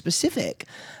it? Specific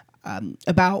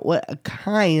about what a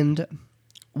kind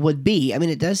would be. I mean,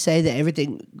 it does say that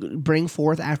everything bring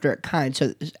forth after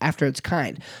its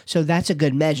kind. So that's a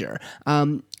good measure.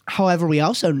 However, we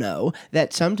also know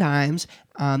that sometimes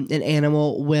an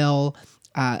animal will,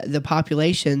 the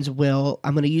populations will,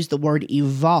 I'm going to use the word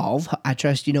evolve. I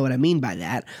trust you know what I mean by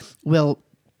that, will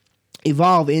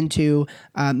evolve into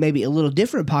maybe a little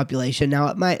different population. Now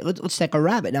it might, let's take a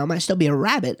rabbit. Now it might still be a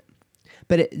rabbit,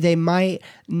 but they might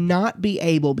not be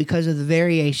able, because of the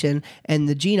variation and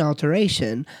the gene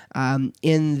alteration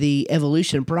in the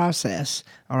evolution process.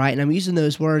 All right, and I'm using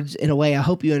those words in a way I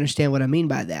hope you understand what I mean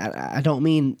by that. I don't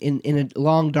mean in a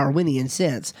long Darwinian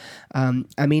sense.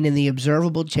 I mean in the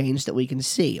observable change that we can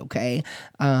see, okay?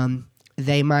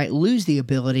 They might lose the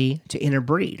ability to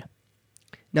interbreed.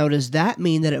 Now, does that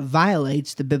mean that it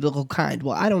violates the biblical kind?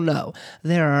 Well, I don't know.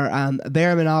 There are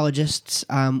baraminologists.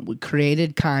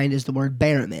 Created kind is the word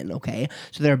baramin, okay?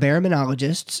 So there are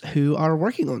baraminologists who are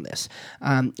working on this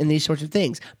and these sorts of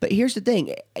things. But here's the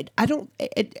thing.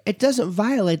 It doesn't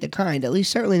violate the kind, at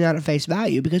least certainly not at face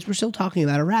value, because we're still talking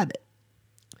about a rabbit.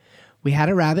 We had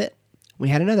a rabbit. We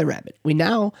had another rabbit.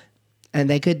 And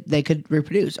they could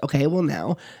reproduce. Okay, well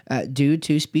now, due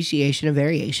to speciation and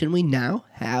variation, we now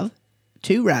have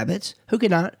 2 rabbits who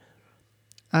cannot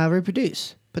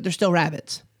reproduce, but they're still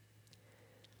rabbits.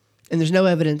 And there's no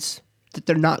evidence that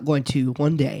they're not going to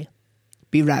one day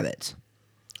be rabbits.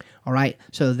 All right,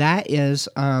 so that is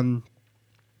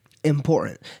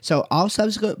important. So all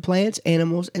subsequent plants,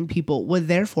 animals, and people would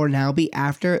therefore now be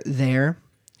after their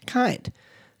kind.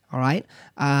 All right,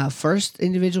 first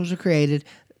individuals are created.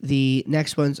 The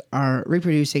next ones are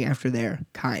reproducing after their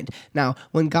kind. Now,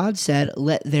 when God said,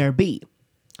 "Let there be,"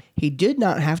 He did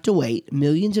not have to wait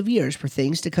millions of years for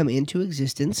things to come into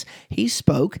existence. He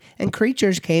spoke, and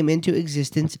creatures came into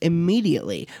existence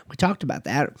immediately. We talked about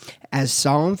that, as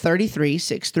Psalm 33,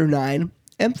 6-9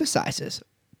 emphasizes.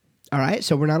 All right,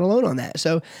 so we're not alone on that.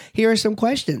 So here are some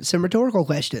questions, some rhetorical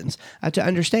questions to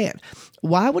understand.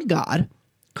 Why would God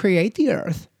create the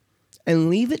earth and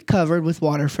leave it covered with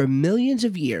water for millions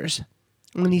of years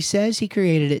when He says He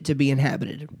created it to be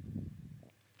inhabited?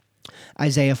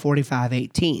 Isaiah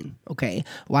 45:18. Okay,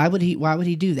 why would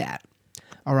he do that?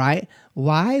 All right,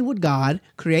 why would God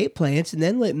create plants and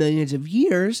then wait millions of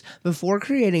years before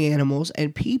creating animals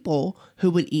and people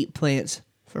who would eat plants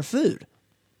for food?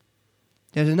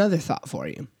 There's another thought for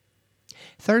you.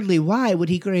 Thirdly, why would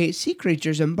He create sea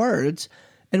creatures and birds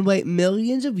and wait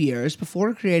millions of years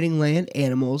before creating land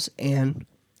animals and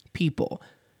people?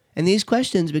 And these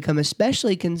questions become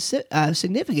especially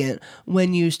significant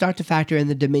when you start to factor in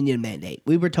the dominion mandate.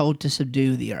 We were told to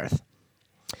subdue the earth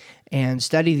and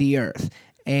study the earth.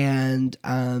 And,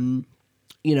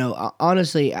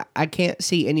 honestly, I can't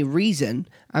see any reason.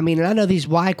 I mean, and I know these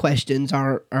why questions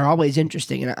are always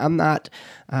interesting, and I'm not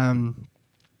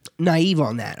naive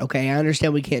on that, okay? I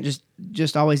understand we can't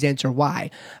just always answer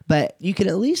why, but you can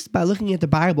at least, by looking at the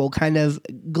Bible, kind of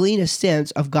glean a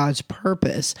sense of God's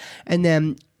purpose, and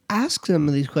then ask some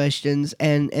of these questions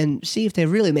and see if they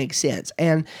really make sense.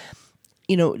 And,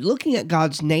 looking at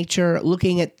God's nature,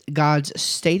 looking at God's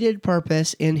stated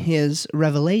purpose in His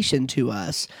revelation to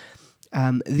us,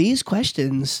 these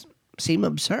questions seem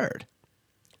absurd.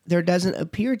 There doesn't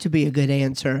appear to be a good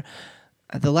answer.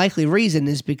 The likely reason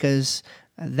is because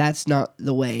that's not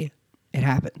the way it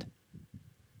happened.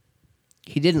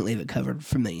 He didn't leave it covered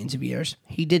for millions of years.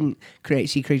 He didn't create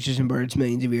sea creatures and birds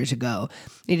millions of years ago.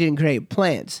 He didn't create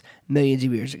plants millions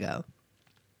of years ago.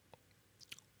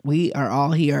 We are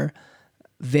all here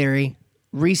very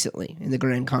recently in the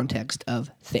grand context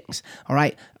of things. All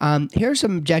right, here are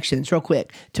some objections real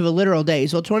quick to the literal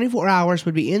days. Well, 24 hours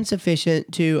would be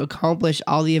insufficient to accomplish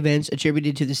all the events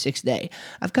attributed to the 6th day.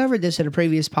 I've covered this in a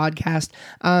previous podcast.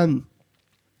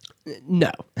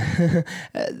 No.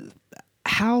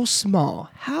 How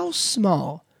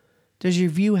small does your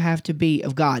view have to be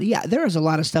of God? Yeah, there is a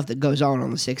lot of stuff that goes on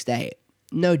the 6th day.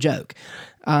 No joke.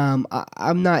 I'm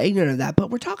not ignorant of that, but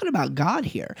we're talking about God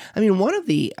here. I mean, one of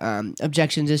the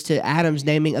objections is to Adam's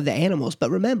naming of the animals,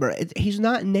 but remember, he's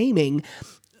not naming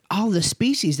all the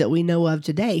species that we know of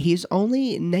today. He's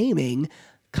only naming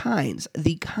kinds,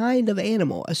 the kind of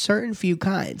animal, a certain few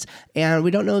kinds, and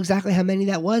we don't know exactly how many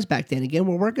that was back then. Again,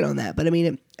 we're working on that, but I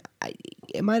mean,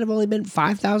 it might have only been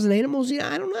 5,000 animals.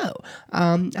 I don't know.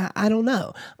 I don't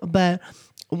know. But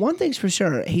one thing's for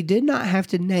sure, he did not have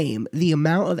to name the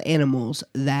amount of animals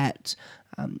that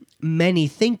many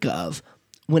think of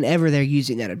whenever they're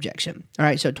using that objection. All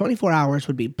right, so 24 hours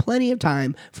would be plenty of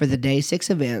time for the day 6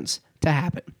 events to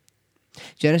happen.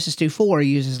 Genesis 2:4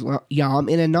 uses yom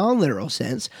in a non-literal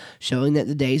sense, showing that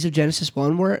the days of Genesis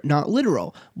 1 were not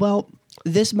literal. Well,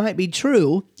 this might be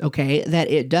true, okay,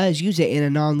 that it does use it in a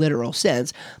non-literal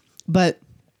sense, but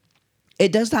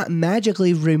it does not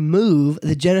magically remove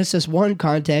the Genesis 1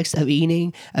 context of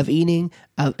evening, the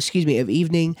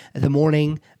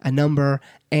morning, a number,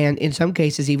 and in some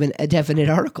cases even a definite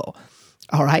article.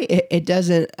 All right, it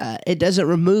doesn't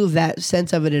remove that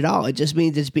sense of it at all. It just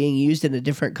means it's being used in a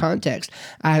different context.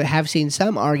 I have seen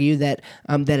some argue that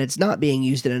it's not being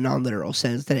used in a non-literal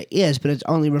sense, that it is, but it's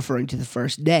only referring to the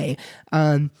first day.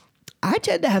 I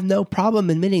tend to have no problem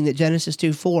admitting that Genesis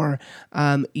 2:4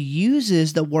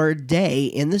 uses the word day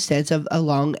in the sense of a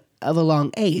long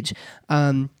age.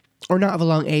 Or not of a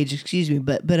long age, excuse me,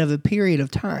 but of a period of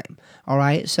time. All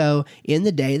right. So in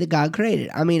the day that God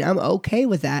created, I mean, I'm okay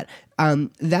with that.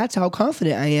 That's how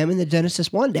confident I am in the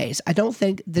Genesis 1 days. I don't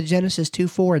think the Genesis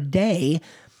 2:4 day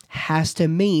has to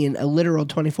mean a literal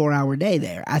 24-hour day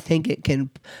there. I think it can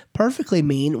perfectly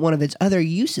mean one of its other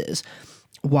uses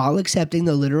while accepting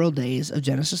the literal days of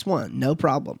Genesis 1. No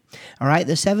problem. All right.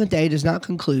 The seventh day does not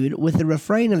conclude with the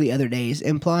refrain of the other days,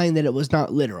 implying that it was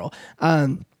not literal.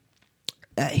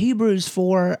 Hebrews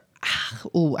 4,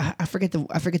 I forget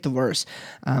the verse.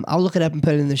 I'll look it up and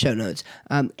put it in the show notes.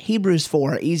 Hebrews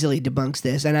 4 easily debunks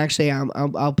this, and actually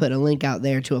I'll put a link out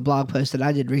there to a blog post that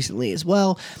I did recently as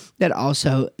well that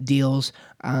also deals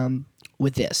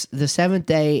with this. The seventh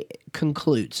day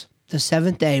concludes. The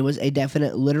seventh day was a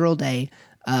definite literal day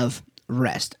of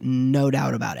rest, no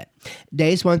doubt about it.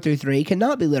 Days 1 through 3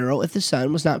 cannot be literal if the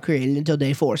sun was not created until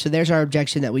day 4. So there's our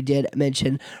objection that we did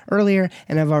mention earlier,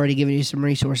 and I've already given you some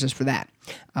resources for that.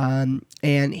 And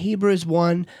Hebrews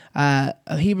 4,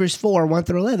 1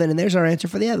 through 11, and there's our answer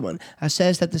for the other one,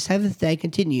 says that the seventh day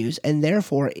continues and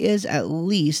therefore is at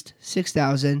least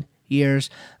 6,000 years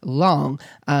long.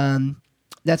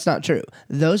 That's not true.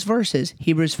 Those verses,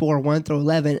 Hebrews 4, 1 through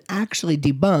 11, actually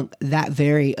debunk that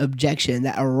very objection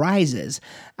that arises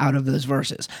out of those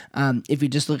verses, if you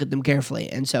just look at them carefully.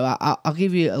 And so I'll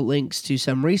give you links to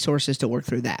some resources to work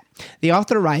through that. The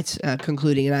author writes,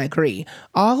 concluding, and I agree,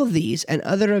 all of these and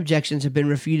other objections have been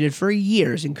refuted for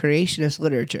years in creationist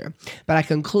literature, but I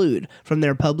conclude from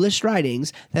their published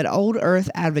writings that old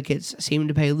earth advocates seem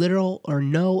to pay little or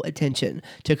no attention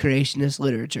to creationist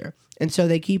literature. And so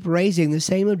they keep raising the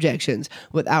same objections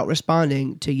without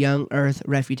responding to young earth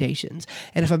refutations.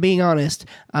 And if I'm being honest,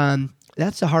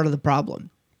 that's the heart of the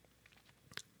problem.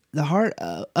 The heart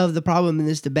of the problem in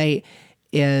this debate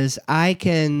is I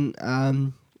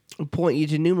can point you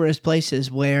to numerous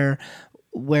places where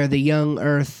the young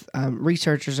earth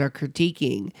researchers are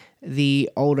critiquing the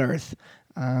old earth.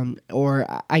 Or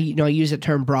I use the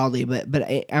term broadly, but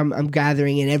I'm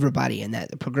gathering in everybody in that,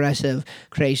 the progressive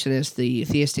creationist, the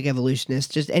theistic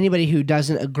evolutionist, just anybody who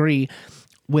doesn't agree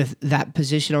with that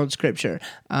position on Scripture.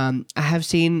 I've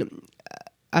seen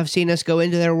us go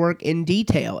into their work in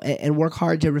detail and work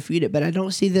hard to refute it, but I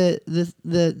don't see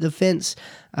the fence.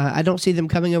 I don't see them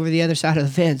coming over the other side of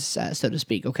the fence, so to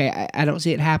speak. Okay, I don't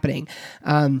see it happening,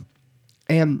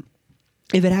 and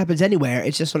if it happens anywhere,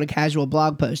 it's just on a casual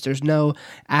blog post. There's no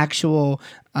actual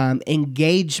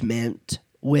engagement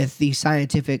with the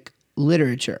scientific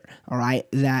literature, all right,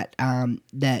 that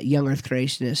young earth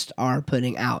creationists are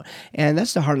putting out. And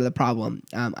that's the heart of the problem,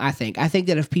 I think. I think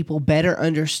that if people better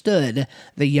understood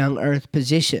the young earth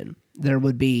position, there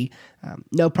would be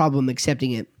no problem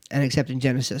accepting it and accepting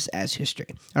Genesis as history.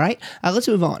 All right, let's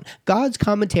move on. God's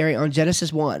commentary on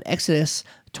Genesis 1, Exodus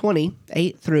 20,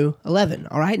 8 through 11.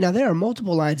 All right, now there are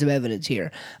multiple lines of evidence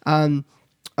here.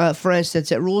 For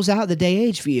instance, it rules out the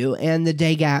day-age view and the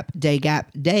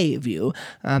day view,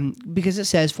 because it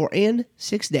says, "For in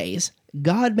 6 days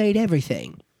God made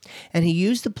everything." And he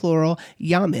used the plural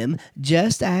yamim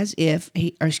just as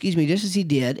he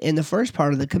did in the first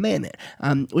part of the commandment,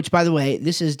 which, by the way,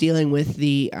 this is dealing with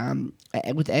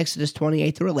with Exodus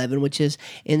 28 through 11, which is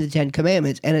in the 10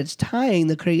 Commandments, and it's tying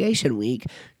the creation week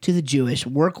to the Jewish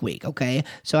work week, okay?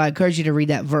 So I encourage you to read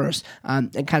that verse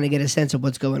and kind of get a sense of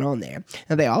what's going on there.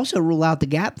 Now, they also rule out the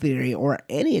gap theory or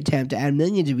any attempt to add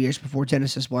millions of years before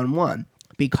Genesis 1:1,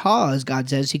 because God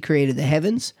says he created the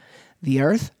heavens, the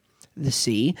earth, the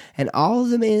sea, and all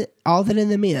that in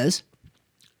them is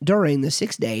during the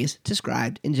 6 days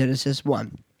described in Genesis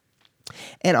 1.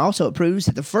 And also it proves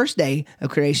that the first day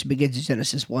of creation begins in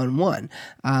Genesis 1:1,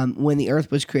 when the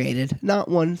earth was created, not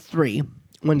 1:3,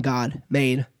 when God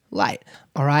made light.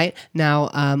 All right, now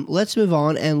let's move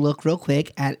on and look real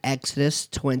quick at Exodus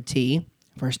 20,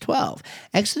 verse 12.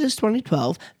 Exodus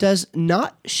 20:12 does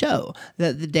not show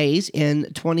that the days in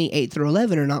 28 through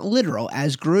 11 are not literal,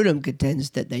 as Grudem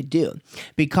contends that they do,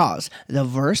 because the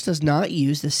verse does not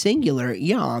use the singular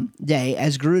yom, day,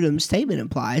 as Grudem's statement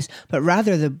implies, but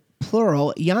rather the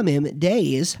plural yamim,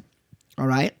 days. All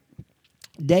right,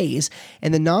 days,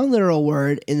 and the non-literal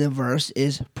word in the verse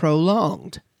is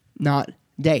prolonged, not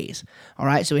days. All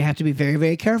right, so we have to be very,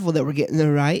 very careful that we're getting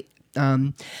the right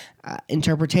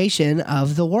interpretation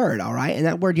of the word, all right? And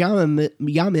that word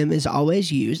yamim is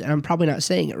always used, and I'm probably not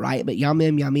saying it right, but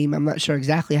yamim, I'm not sure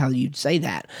exactly how you'd say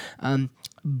that.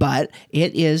 But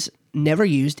it is never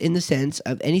used in the sense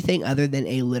of anything other than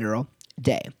a literal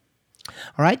day.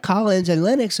 All right, Collins and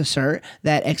Lennox assert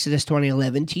that Exodus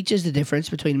 20:11 teaches the difference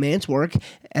between man's work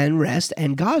and rest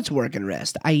and God's work and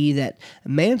rest, i.e. that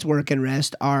man's work and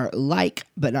rest are like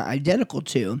but not identical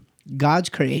to God's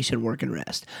creation, work, and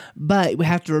rest. But we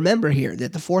have to remember here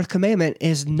that the fourth commandment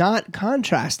is not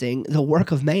contrasting the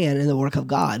work of man and the work of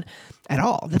God at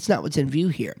all. That's not what's in view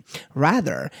here.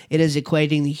 Rather, it is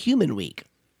equating the human week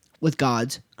with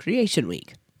God's creation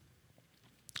week.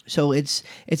 So it's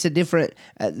a different.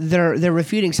 They're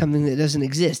refuting something that doesn't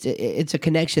exist. It's a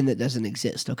connection that doesn't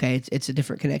exist. Okay, it's a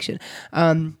different connection.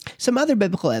 Some other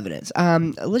biblical evidence.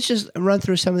 Let's just run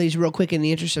through some of these real quick in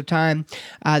the interest of time.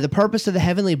 The purpose of the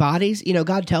heavenly bodies.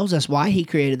 God tells us why He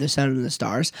created the sun and the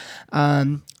stars,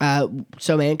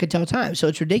 so man could tell time. So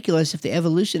it's ridiculous if the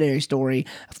evolutionary story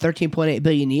of 13.8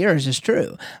 billion years is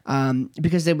true,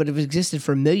 because they would have existed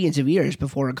for millions of years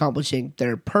before accomplishing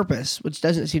their purpose, which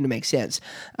doesn't seem to make sense.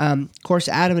 Of course,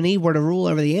 Adam and Eve were to rule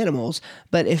over the animals,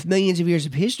 but if millions of years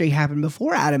of history happened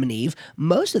before Adam and Eve,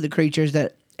 most of the creatures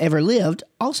that ever lived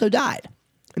also died.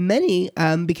 Many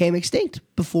became extinct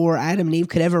before Adam and Eve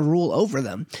could ever rule over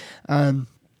them.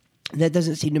 That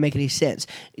doesn't seem to make any sense.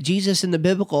 Jesus and the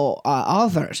biblical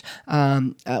authors,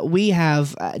 we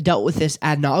have dealt with this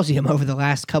ad nauseum over the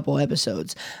last couple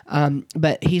episodes,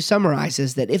 but he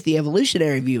summarizes that if the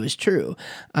evolutionary view is true,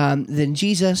 then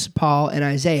Jesus, Paul, and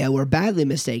Isaiah were badly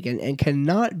mistaken and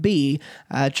cannot be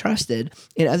trusted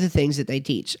in other things that they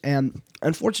teach.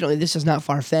 Unfortunately, this is not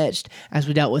far-fetched, as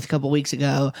we dealt with a couple weeks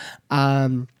ago,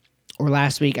 or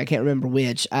last week, I can't remember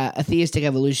which, a theistic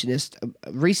evolutionist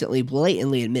recently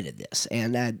blatantly admitted this,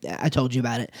 and I told you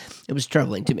about it. It was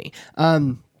troubling to me.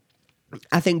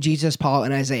 I think Jesus, Paul,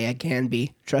 and Isaiah can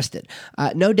be trusted.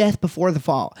 No death before the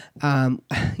fall.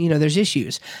 There's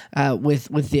issues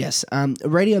with this.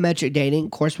 Radiometric dating,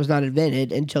 of course, was not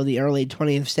invented until the early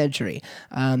 20th century.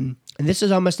 And this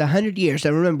is almost 100 years.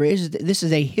 So remember, this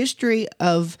is a historian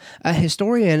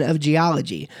of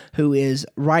geology who is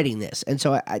writing this. And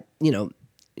so,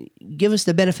 give us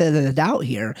the benefit of the doubt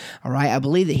here, all right? I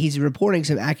believe that he's reporting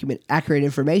some accurate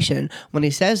information when he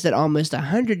says that almost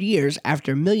 100 years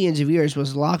after millions of years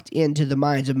was locked into the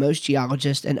minds of most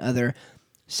geologists and other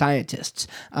scientists.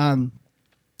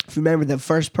 If you remember, the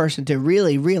first person to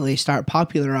really, really start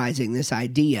popularizing this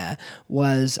idea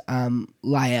was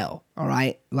Lyell. All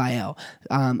right, Lyell.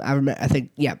 I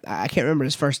can't remember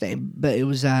his first name, but it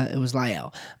was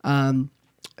Lyell.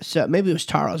 So maybe it was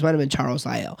Charles. It might have been Charles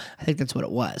Lyell. I think that's what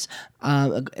it was.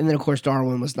 And then, of course,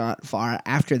 Darwin was not far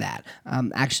after that.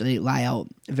 Actually, Lyell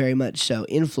very much so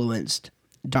influenced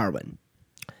Darwin.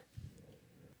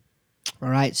 All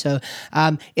right, so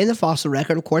in the fossil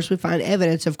record, of course, we find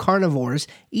evidence of carnivores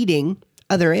eating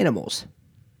other animals.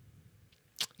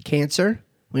 Cancer.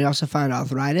 We also find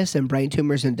arthritis and brain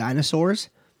tumors in dinosaurs.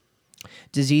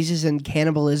 Diseases and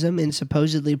cannibalism in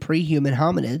supposedly pre-human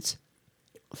hominids.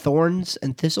 Thorns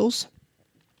and thistles.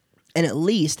 And at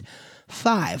least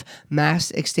 5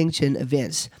 mass extinction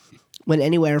events, when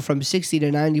anywhere from 60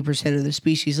 to 90% of the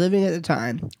species living at the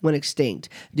time went extinct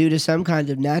due to some kind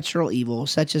of natural evil,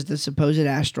 such as the supposed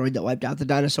asteroid that wiped out the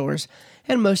dinosaurs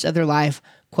and most other life,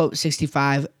 quote,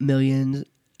 65 million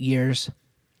years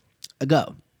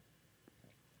ago.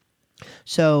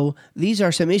 So these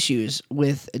are some issues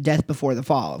with death before the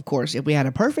fall. Of course, if we had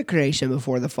a perfect creation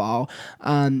before the fall,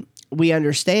 we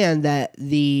understand that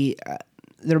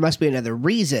there must be another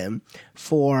reason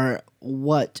for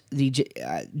what the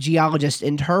geologists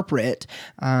interpret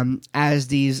as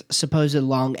these supposed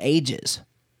long ages,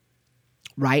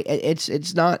 right?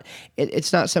 It's not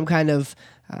some kind of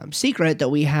secret that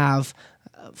we have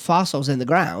fossils in the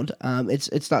ground.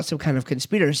 It's not some kind of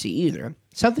conspiracy either.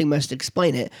 Something must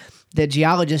explain it. The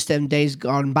geologists in days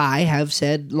gone by have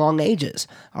said long ages,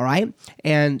 all right?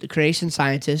 And creation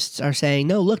scientists are saying,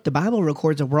 no, look, the Bible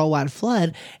records a worldwide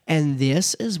flood, and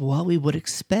this is what we would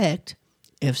expect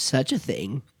if such a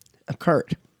thing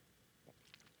occurred.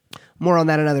 More on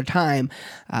that another time,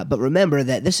 but remember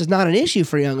that this is not an issue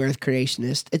for young earth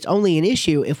creationists. It's only an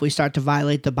issue if we start to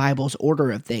violate the Bible's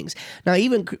order of things. Now,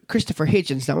 even Christopher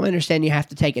Hitchens, now I understand you have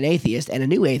to take an atheist and a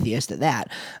new atheist at that,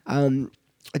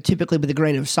 typically with a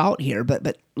grain of salt here,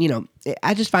 but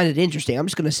I just find it interesting. I'm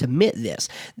just going to submit this,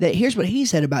 that here's what he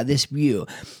said about this view.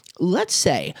 Let's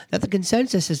say that the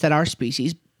consensus is that our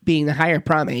species, being the higher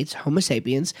primates, Homo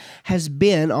sapiens, has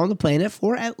been on the planet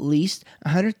for at least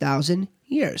 100,000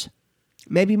 years.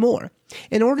 maybe more.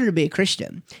 In order to be a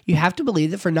Christian, you have to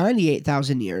believe that for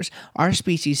 98,000 years, our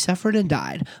species suffered and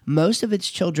died, most of its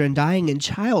children dying in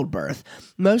childbirth,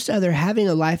 most other having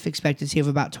a life expectancy of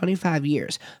about 25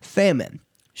 years, famine,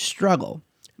 struggle,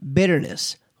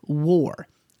 bitterness, war,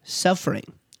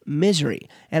 suffering, misery,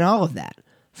 and all of that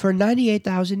for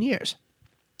 98,000 years.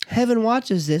 Heaven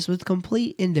watches this with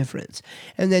complete indifference,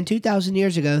 and then 2,000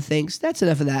 years ago thinks, that's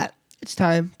enough of that, it's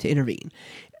time to intervene.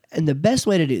 And the best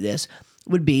way to do this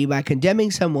would be by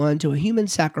condemning someone to a human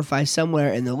sacrifice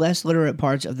somewhere in the less literate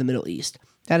parts of the Middle East.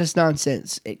 That is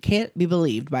nonsense. It can't be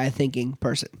believed by a thinking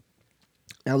person.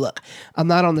 Now look, I'm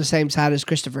not on the same side as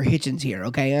Christopher Hitchens here,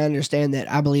 okay? I understand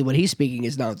that I believe what he's speaking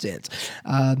is nonsense.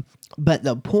 But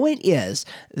the point is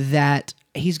that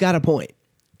he's got a point.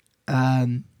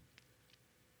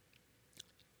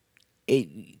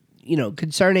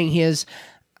 Concerning his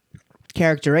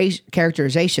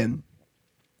characterization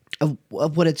of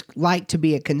what it's like to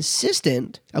be a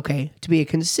consistent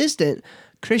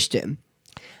Christian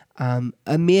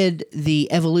amid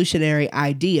the evolutionary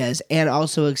ideas and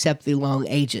also accept the long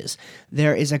ages.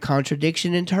 There is a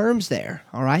contradiction in terms there,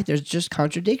 all right? There's just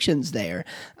contradictions there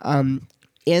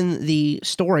in the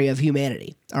story of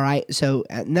humanity, all right? So,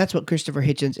 and that's what Christopher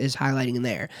Hitchens is highlighting in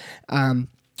there.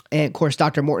 And, of course,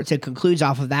 Dr. Mortensen concludes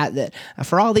off of that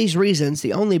for all these reasons,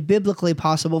 the only biblically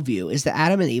possible view is that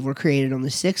Adam and Eve were created on the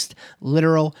sixth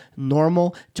literal,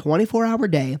 normal, 24-hour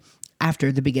day after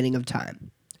the beginning of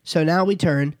time. So now we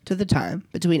turn to the time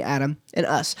between Adam and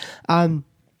us.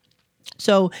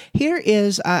 So here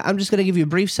is, I'm just going to give you a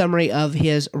brief summary of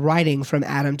his writing from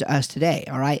Adam to us today,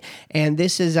 all right? And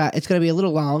this is, it's going to be a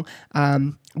little long,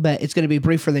 but it's going to be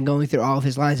briefer than going through all of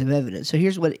his lines of evidence. So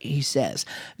here's what he says.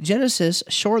 Genesis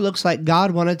sure looks like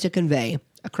God wanted to convey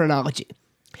a chronology.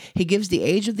 He gives the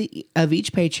age of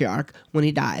each patriarch when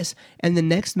he dies, and the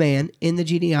next man in the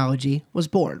genealogy was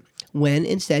born, when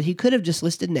instead he could have just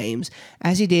listed names,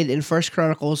 as he did in 1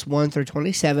 Chronicles 1 through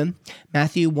 27,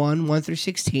 Matthew 1, 1 through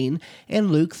 16, and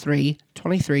Luke 3,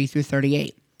 23 through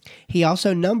 38. He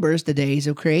also numbers the days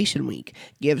of creation week,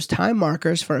 gives time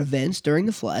markers for events during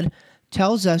the flood,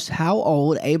 tells us how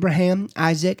old Abraham,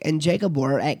 Isaac, and Jacob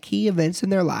were at key events in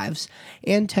their lives,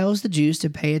 and tells the Jews to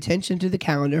pay attention to the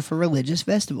calendar for religious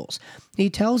festivals. He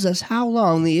tells us how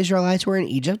long the Israelites were in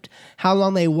Egypt, how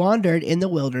long they wandered in the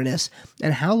wilderness,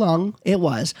 and how long it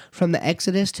was from the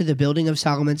Exodus to the building of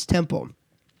Solomon's temple.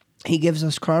 He gives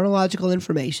us chronological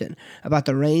information about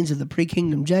the reigns of the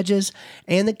pre-kingdom judges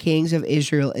and the kings of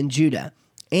Israel and Judah,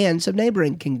 and some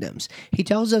neighboring kingdoms. He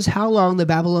tells us how long the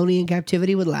Babylonian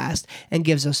captivity would last and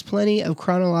gives us plenty of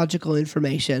chronological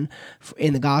information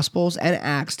in the Gospels and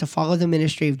Acts to follow the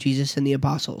ministry of Jesus and the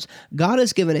apostles. God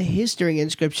has given a history in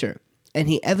Scripture, and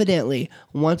he evidently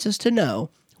wants us to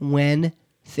know when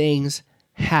things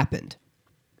happened.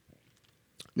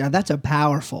 Now, that's a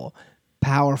powerful,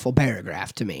 powerful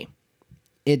paragraph to me.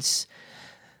 It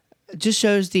just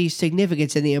shows the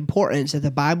significance and the importance that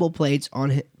the Bible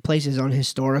places on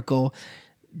historical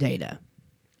data.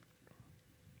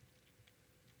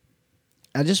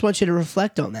 I just want you to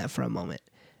reflect on that for a moment.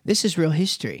 This is real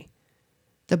history.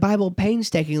 The Bible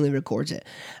painstakingly records it.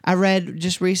 I read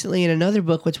just recently in another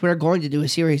book, which we're going to do a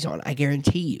series on, I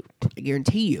guarantee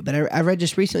you. But I read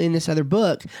just recently in this other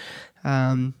book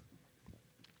that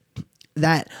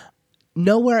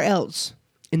nowhere else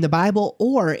in the Bible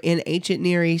or in ancient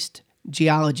Near East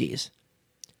genealogies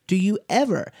do you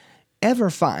ever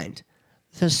find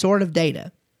the sort of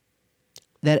data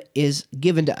that is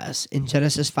given to us in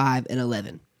Genesis 5 and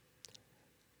 11.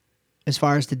 As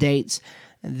far as the date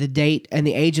and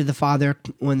the age of the father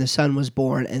when the son was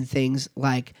born and things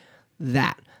like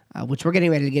that, which we're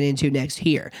getting ready to get into next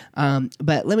here.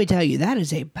 But let me tell you, that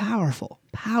is a powerful,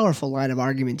 powerful line of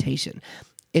argumentation.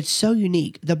 It's so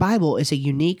unique. The Bible is a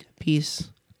unique piece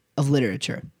of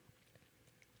literature.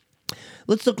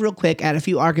 Let's look real quick at a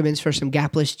few arguments for some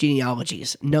gapless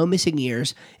genealogies, no missing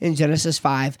years in Genesis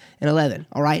 5 and 11,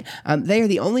 all right? They are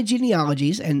the only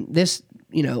genealogies, and this,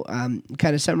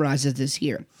 kind of summarizes this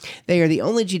here. They are the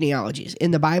only genealogies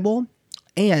in the Bible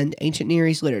and ancient Near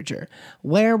East literature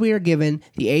where we are given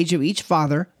the age of each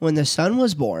father when the son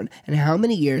was born and how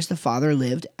many years the father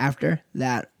lived after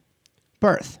that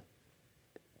birth.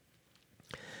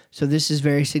 So this is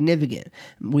very significant.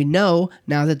 We know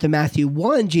now that the Matthew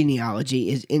 1 genealogy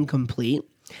is incomplete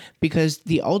because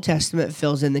the Old Testament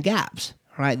fills in the gaps.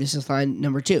 All right, this is line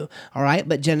number 2. All right,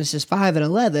 but Genesis 5 and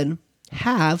 11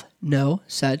 have no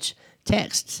such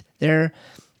texts. They're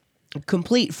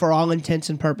complete for all intents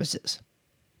and purposes.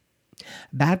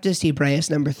 Baptist Hebraeus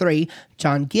number 3,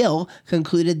 John Gill,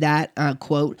 concluded that,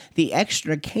 quote, the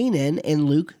extra Canaan in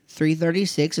Luke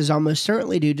 3:36 is almost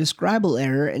certainly due to scribal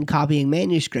error in copying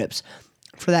manuscripts,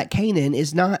 for that Canaan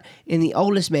is not in the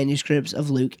oldest manuscripts of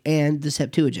Luke and the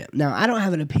Septuagint. Now, I don't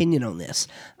have an opinion on this.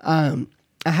 I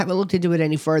haven't looked into it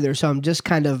any further, so I'm just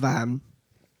kind of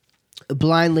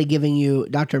blindly giving you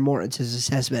Dr. Morton's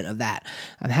assessment of that.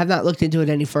 I have not looked into it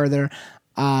any further.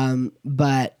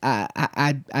 But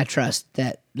I trust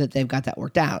that they've got that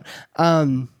worked out.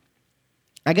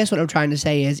 I guess what I'm trying to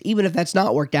say is, even if that's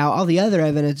not worked out, all the other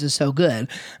evidence is so good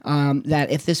that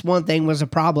if this one thing was a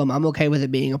problem, I'm okay with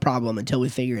it being a problem until we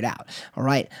figure it out. All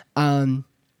right.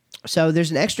 So there's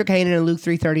an extra Canaan in Luke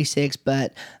 3:36,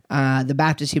 but the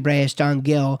Baptist Hebraeus John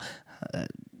Gill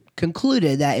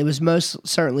concluded that it was most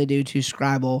certainly due to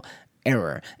scribal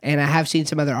error. And I have seen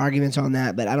some other arguments on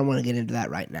that, but I don't want to get into that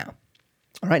right now.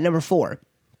 All right, number 4.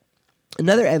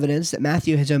 Another evidence that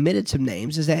Matthew has omitted some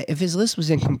names is that if his list was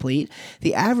incomplete,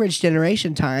 the average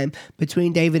generation time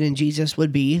between David and Jesus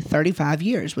would be 35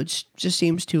 years, which just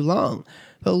seems too long.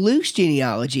 But Luke's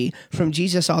genealogy from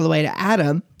Jesus all the way to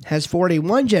Adam has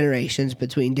 41 generations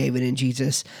between David and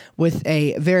Jesus, with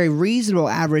a very reasonable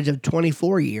average of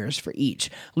 24 years for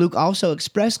each. Luke also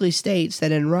expressly states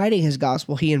that in writing his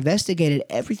gospel, he investigated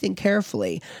everything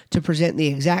carefully to present the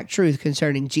exact truth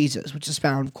concerning Jesus, which is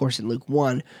found, of course, in Luke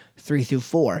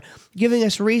 1:3-4, giving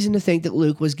us reason to think that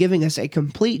Luke was giving us a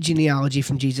complete genealogy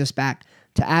from Jesus back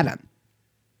to Adam.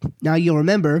 Now, you'll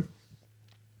remember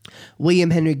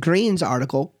William Henry Green's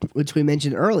article, which we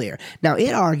mentioned earlier. Now,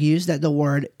 it argues that the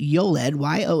word Yoled,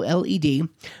 Y-O-L-E-D,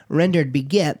 rendered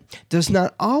beget, does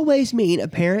not always mean a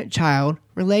parent-child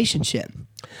relationship.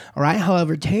 All right.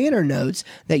 However, Tanner notes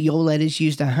that Yoled is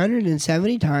used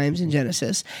 170 times in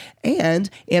Genesis, and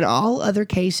in all other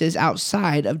cases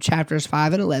outside of chapters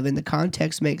 5 and 11, the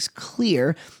context makes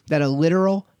clear that a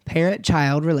literal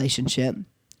parent-child relationship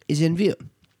is in view.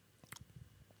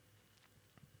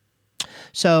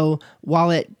 So while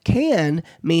it can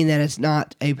mean that it's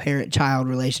not a parent-child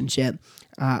relationship,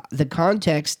 the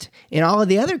context in all of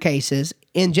the other cases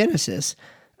in Genesis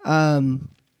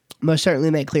most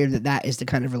certainly make clear that that is the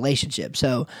kind of relationship.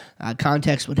 So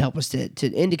context would help us to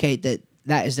indicate that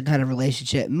that is the kind of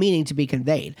relationship meaning to be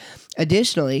conveyed.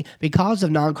 Additionally, because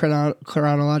of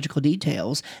non-chronological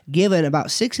details given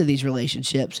about 6 of these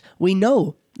relationships, we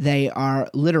know they are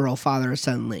literal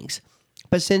father-son links.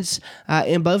 But since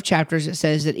in both chapters it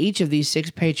says that each of these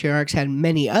 6 patriarchs had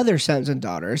many other sons and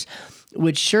daughters,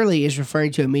 which surely is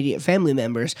referring to immediate family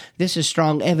members, this is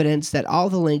strong evidence that all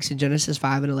the links in Genesis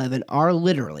 5 and 11 are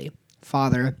literally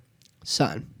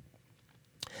father-son.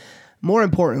 More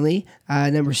importantly,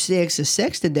 number 6, as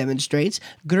Sexton demonstrates,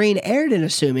 Green erred in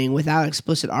assuming, without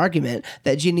explicit argument,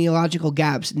 that genealogical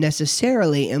gaps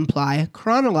necessarily imply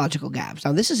chronological gaps.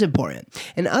 Now, this is important.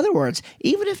 In other words,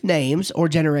 even if names or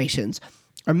generations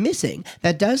are missing,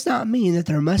 that does not mean that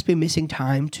there must be missing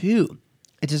time too.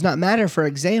 It does not matter, for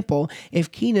example,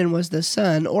 if Kenan was the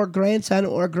son or grandson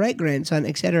or great-grandson,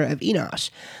 etc., of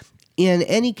Enosh. In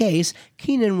any case,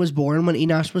 Kenan was born when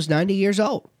Enosh was 90 years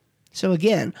old. So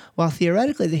again, while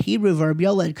theoretically the Hebrew verb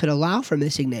yoled could allow for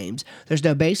missing names, there's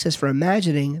no basis for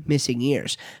imagining missing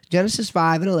years. Genesis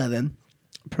 5 and 11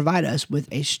 provide us with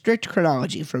a strict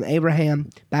chronology from Abraham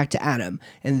back to Adam,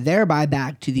 and thereby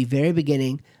back to the very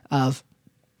beginning of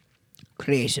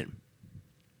creation.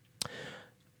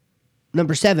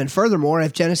 Number 7, furthermore,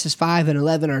 if Genesis 5 and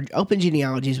 11 are open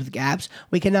genealogies with gaps,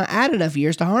 we cannot add enough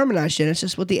years to harmonize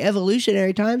Genesis with the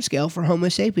evolutionary timescale for Homo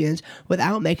sapiens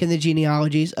without making the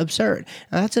genealogies absurd.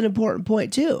 Now, that's an important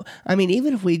point, too. I mean,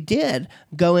 even if we did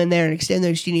go in there and extend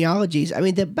those genealogies, I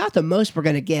mean, about the most we're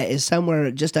going to get is somewhere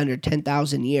just under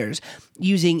 10,000 years,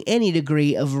 using any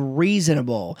degree of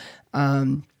reasonable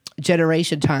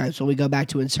generation times when we go back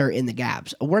to insert in the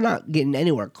gaps. We're not getting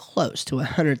anywhere close to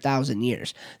 100,000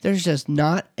 years. There's just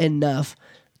not enough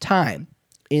time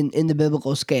in the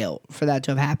biblical scale for that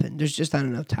to have happened. There's just not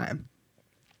enough time.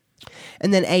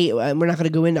 And then 8, we're not going to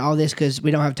go into all this because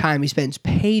we don't have time. He spends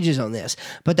pages on this.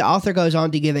 But the author goes on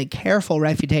to give a careful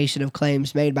refutation of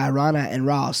claims made by Rana and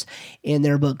Ross in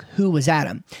their book, Who Was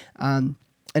Adam?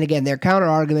 And again, their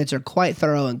counter-arguments are quite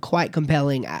thorough and quite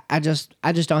compelling. I just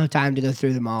don't have time to go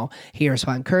through them all here, so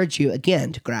I encourage you,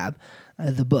 again, to grab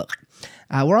the book.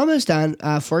 We're almost done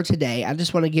for today. I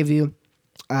just want to give you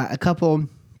a couple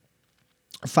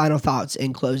final thoughts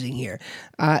in closing here.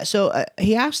 So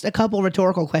he asked a couple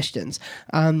rhetorical questions.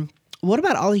 What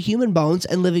about all the human bones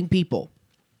and living people?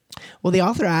 Well, the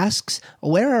author asks,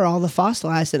 where are all the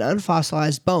fossilized and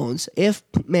unfossilized bones if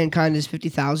mankind is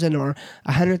 50,000 or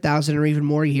 100,000 or even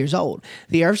more years old?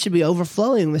 The earth should be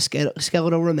overflowing with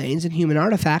skeletal remains and human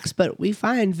artifacts, but we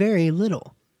find very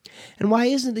little. And why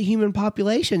isn't the human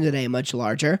population today much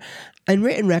larger, and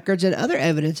written records and other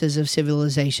evidences of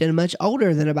civilization much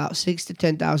older than about 6,000 to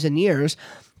 10,000 years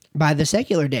by the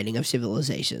secular dating of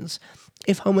civilizations,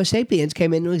 if Homo sapiens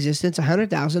came into existence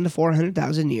 100,000 to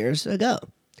 400,000 years ago?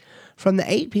 From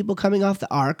the 8 people coming off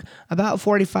the ark about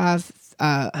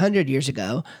 4,500 years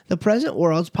ago, the present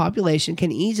world's population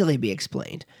can easily be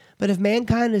explained. But if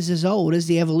mankind is as old as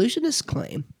the evolutionists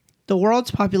claim, the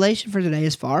world's population for today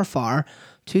is far, far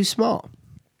too small.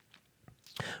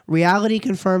 Reality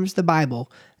confirms the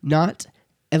Bible, not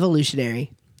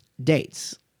evolutionary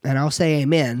dates. And I'll say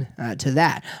amen to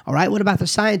that. All right, what about the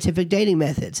scientific dating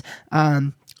methods?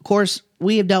 Of course,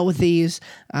 we have dealt with these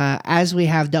as we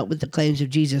have dealt with the claims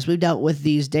of Jesus. We've dealt with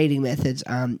these dating methods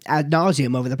ad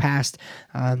nauseum over the past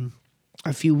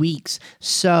a few weeks.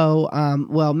 So,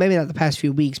 well, maybe not the past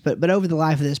few weeks, but over the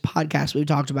life of this podcast, we've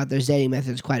talked about those dating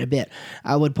methods quite a bit.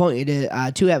 I would point you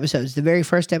to 2 episodes. The very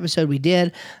first episode we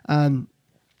did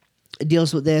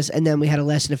deals with this, and then we had a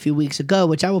lesson a few weeks ago,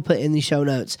 which I will put in the show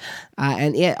notes,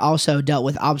 and it also dealt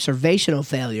with observational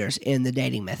failures in the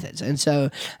dating methods. And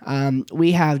so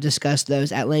we have discussed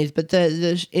those at length, but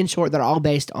in short, they're all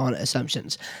based on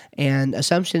assumptions, and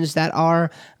assumptions that are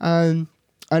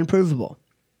unprovable.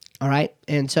 All right.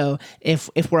 And so if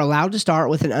we're allowed to start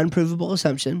with an unprovable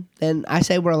assumption, then I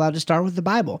say we're allowed to start with the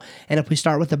Bible. And if we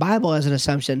start with the Bible as an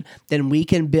assumption, then we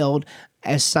can build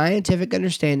a scientific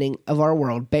understanding of our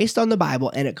world based on the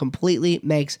Bible, and it completely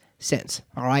makes sense.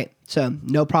 All right. So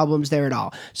no problems there at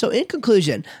all. So in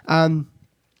conclusion,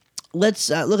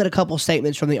 let's look at a couple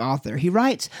statements from the author. He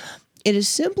writes, "It is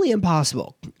simply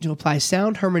impossible to apply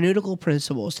sound hermeneutical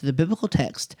principles to the biblical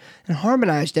text and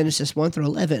harmonize Genesis 1 through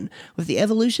 11 with the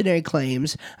evolutionary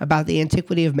claims about the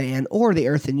antiquity of man or the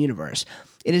earth and universe.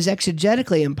 It is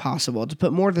exegetically impossible to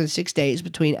put more than 6 days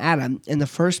between Adam and the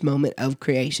first moment of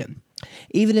creation.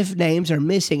 Even if names are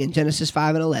missing in Genesis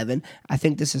 5 and 11, I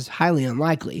think this is highly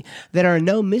unlikely. There are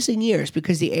no missing years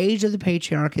because the age of the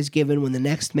patriarch is given when the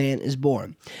next man is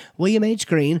born. William H.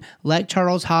 Green, like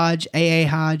Charles Hodge, A.A.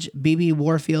 Hodge, B.B.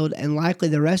 Warfield, and likely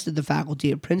the rest of the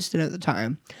faculty at Princeton at the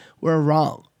time, were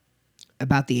wrong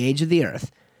about the age of the earth,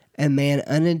 and man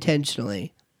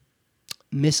unintentionally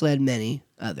misled many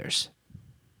others."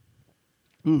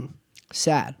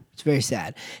 Sad. It's very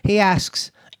sad. He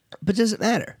asks, but does it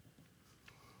matter?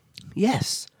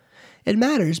 Yes, it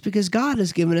matters because God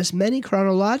has given us many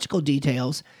chronological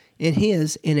details in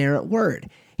His inerrant word.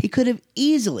 He could have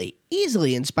easily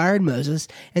inspired Moses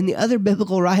and the other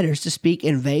biblical writers to speak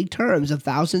in vague terms of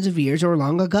thousands of years or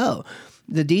long ago.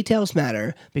 The details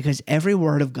matter because every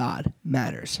word of God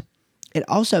matters. It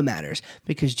also matters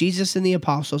because Jesus and the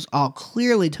apostles all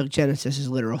clearly took Genesis as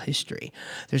literal history.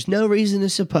 There's no reason to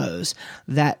suppose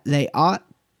that they thought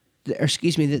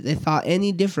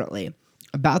any differently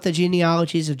about the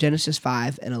genealogies of Genesis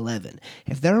 5 and 11.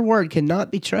 If their word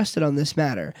cannot be trusted on this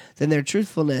matter, then their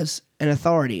truthfulness and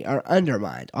authority are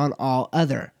undermined on all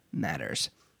other matters.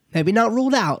 Maybe not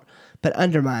ruled out, but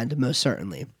undermined most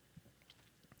certainly.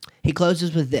 He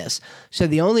closes with this. So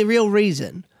the only real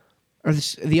question,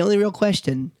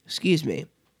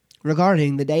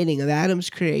 regarding the dating of Adam's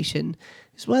creation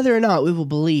is whether or not we will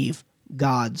believe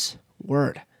God's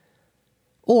word.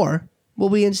 Or will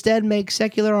we instead make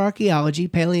secular archaeology,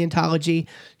 paleontology,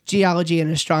 geology, and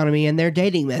astronomy and their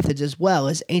dating methods, as well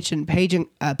as ancient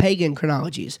pagan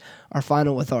chronologies, our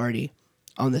final authority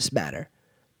on this matter?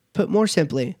 Put more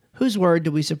simply, whose word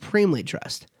do we supremely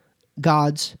trust?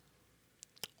 God's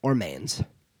or man's?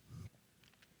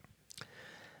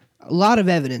 A lot of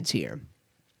evidence here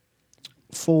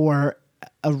for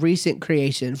a recent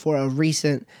creation, for a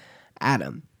recent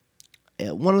Adam.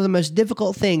 One of the most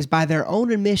difficult things, by their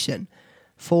own admission,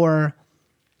 for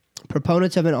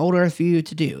proponents of an old earth view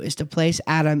to do is to place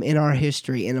Adam in our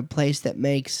history in a place that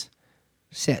makes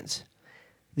sense.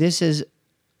 This is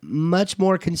much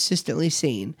more consistently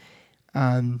seen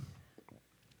in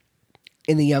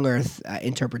the young earth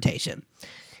interpretation.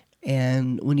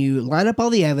 And when you line up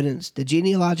all the evidence, the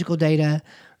genealogical data,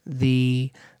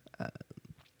 the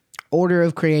order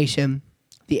of creation,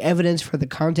 the evidence for the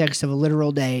context of a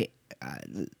literal day,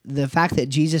 the fact that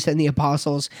Jesus and the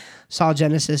apostles saw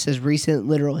Genesis as recent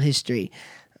literal history,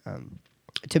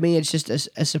 to me it's just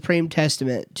a supreme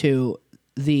testament to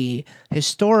the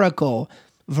historical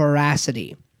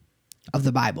veracity of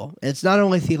the Bible. It's not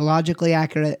only theologically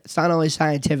accurate, it's not only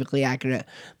scientifically accurate,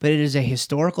 but it is a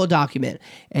historical document,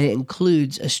 and it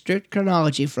includes a strict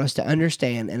chronology for us to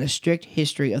understand and a strict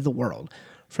history of the world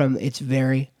from its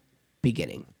very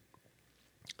beginning.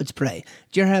 Let's pray.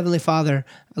 Dear Heavenly Father,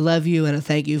 I love you and I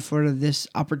thank you for this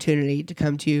opportunity to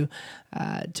come to you,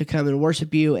 to come and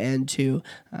worship you and to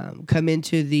come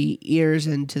into the ears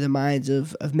and to the minds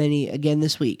of many again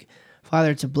this week.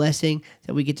 Father, it's a blessing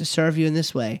that we get to serve you in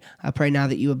this way. I pray now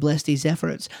that you would bless these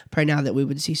efforts. Pray now that we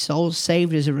would see souls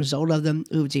saved as a result of them.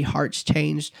 We would see hearts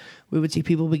changed. We would see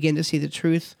people begin to see the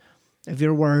truth of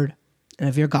your word and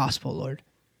of your gospel, Lord.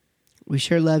 We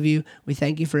sure love you. We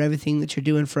thank you for everything that you're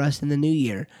doing for us in the new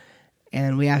year.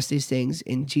 And we ask these things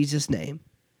in Jesus' name.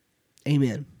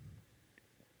 Amen.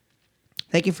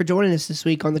 Thank you for joining us this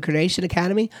week on the Creation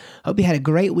Academy. Hope you had a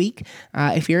great week.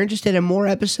 If you're interested in more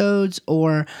episodes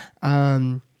or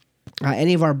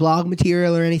any of our blog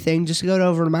material or anything, just go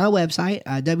over to my website,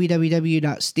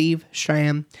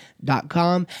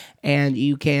 www.steveschramm.com, and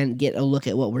you can get a look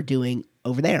at what we're doing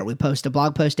over there. We post a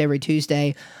blog post every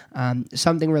Tuesday,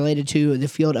 something related to the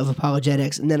field of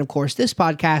apologetics, and then, of course, this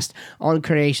podcast on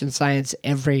creation science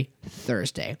every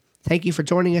Thursday. Thank you for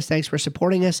joining us. Thanks for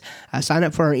supporting us. Sign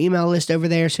up for our email list over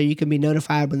there so you can be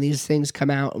notified when these things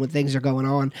come out and when things are going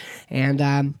on.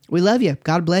 And we love you.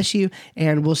 God bless you.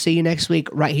 And we'll see you next week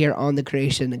right here on the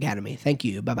Creation Academy. Thank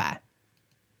you. Bye-bye.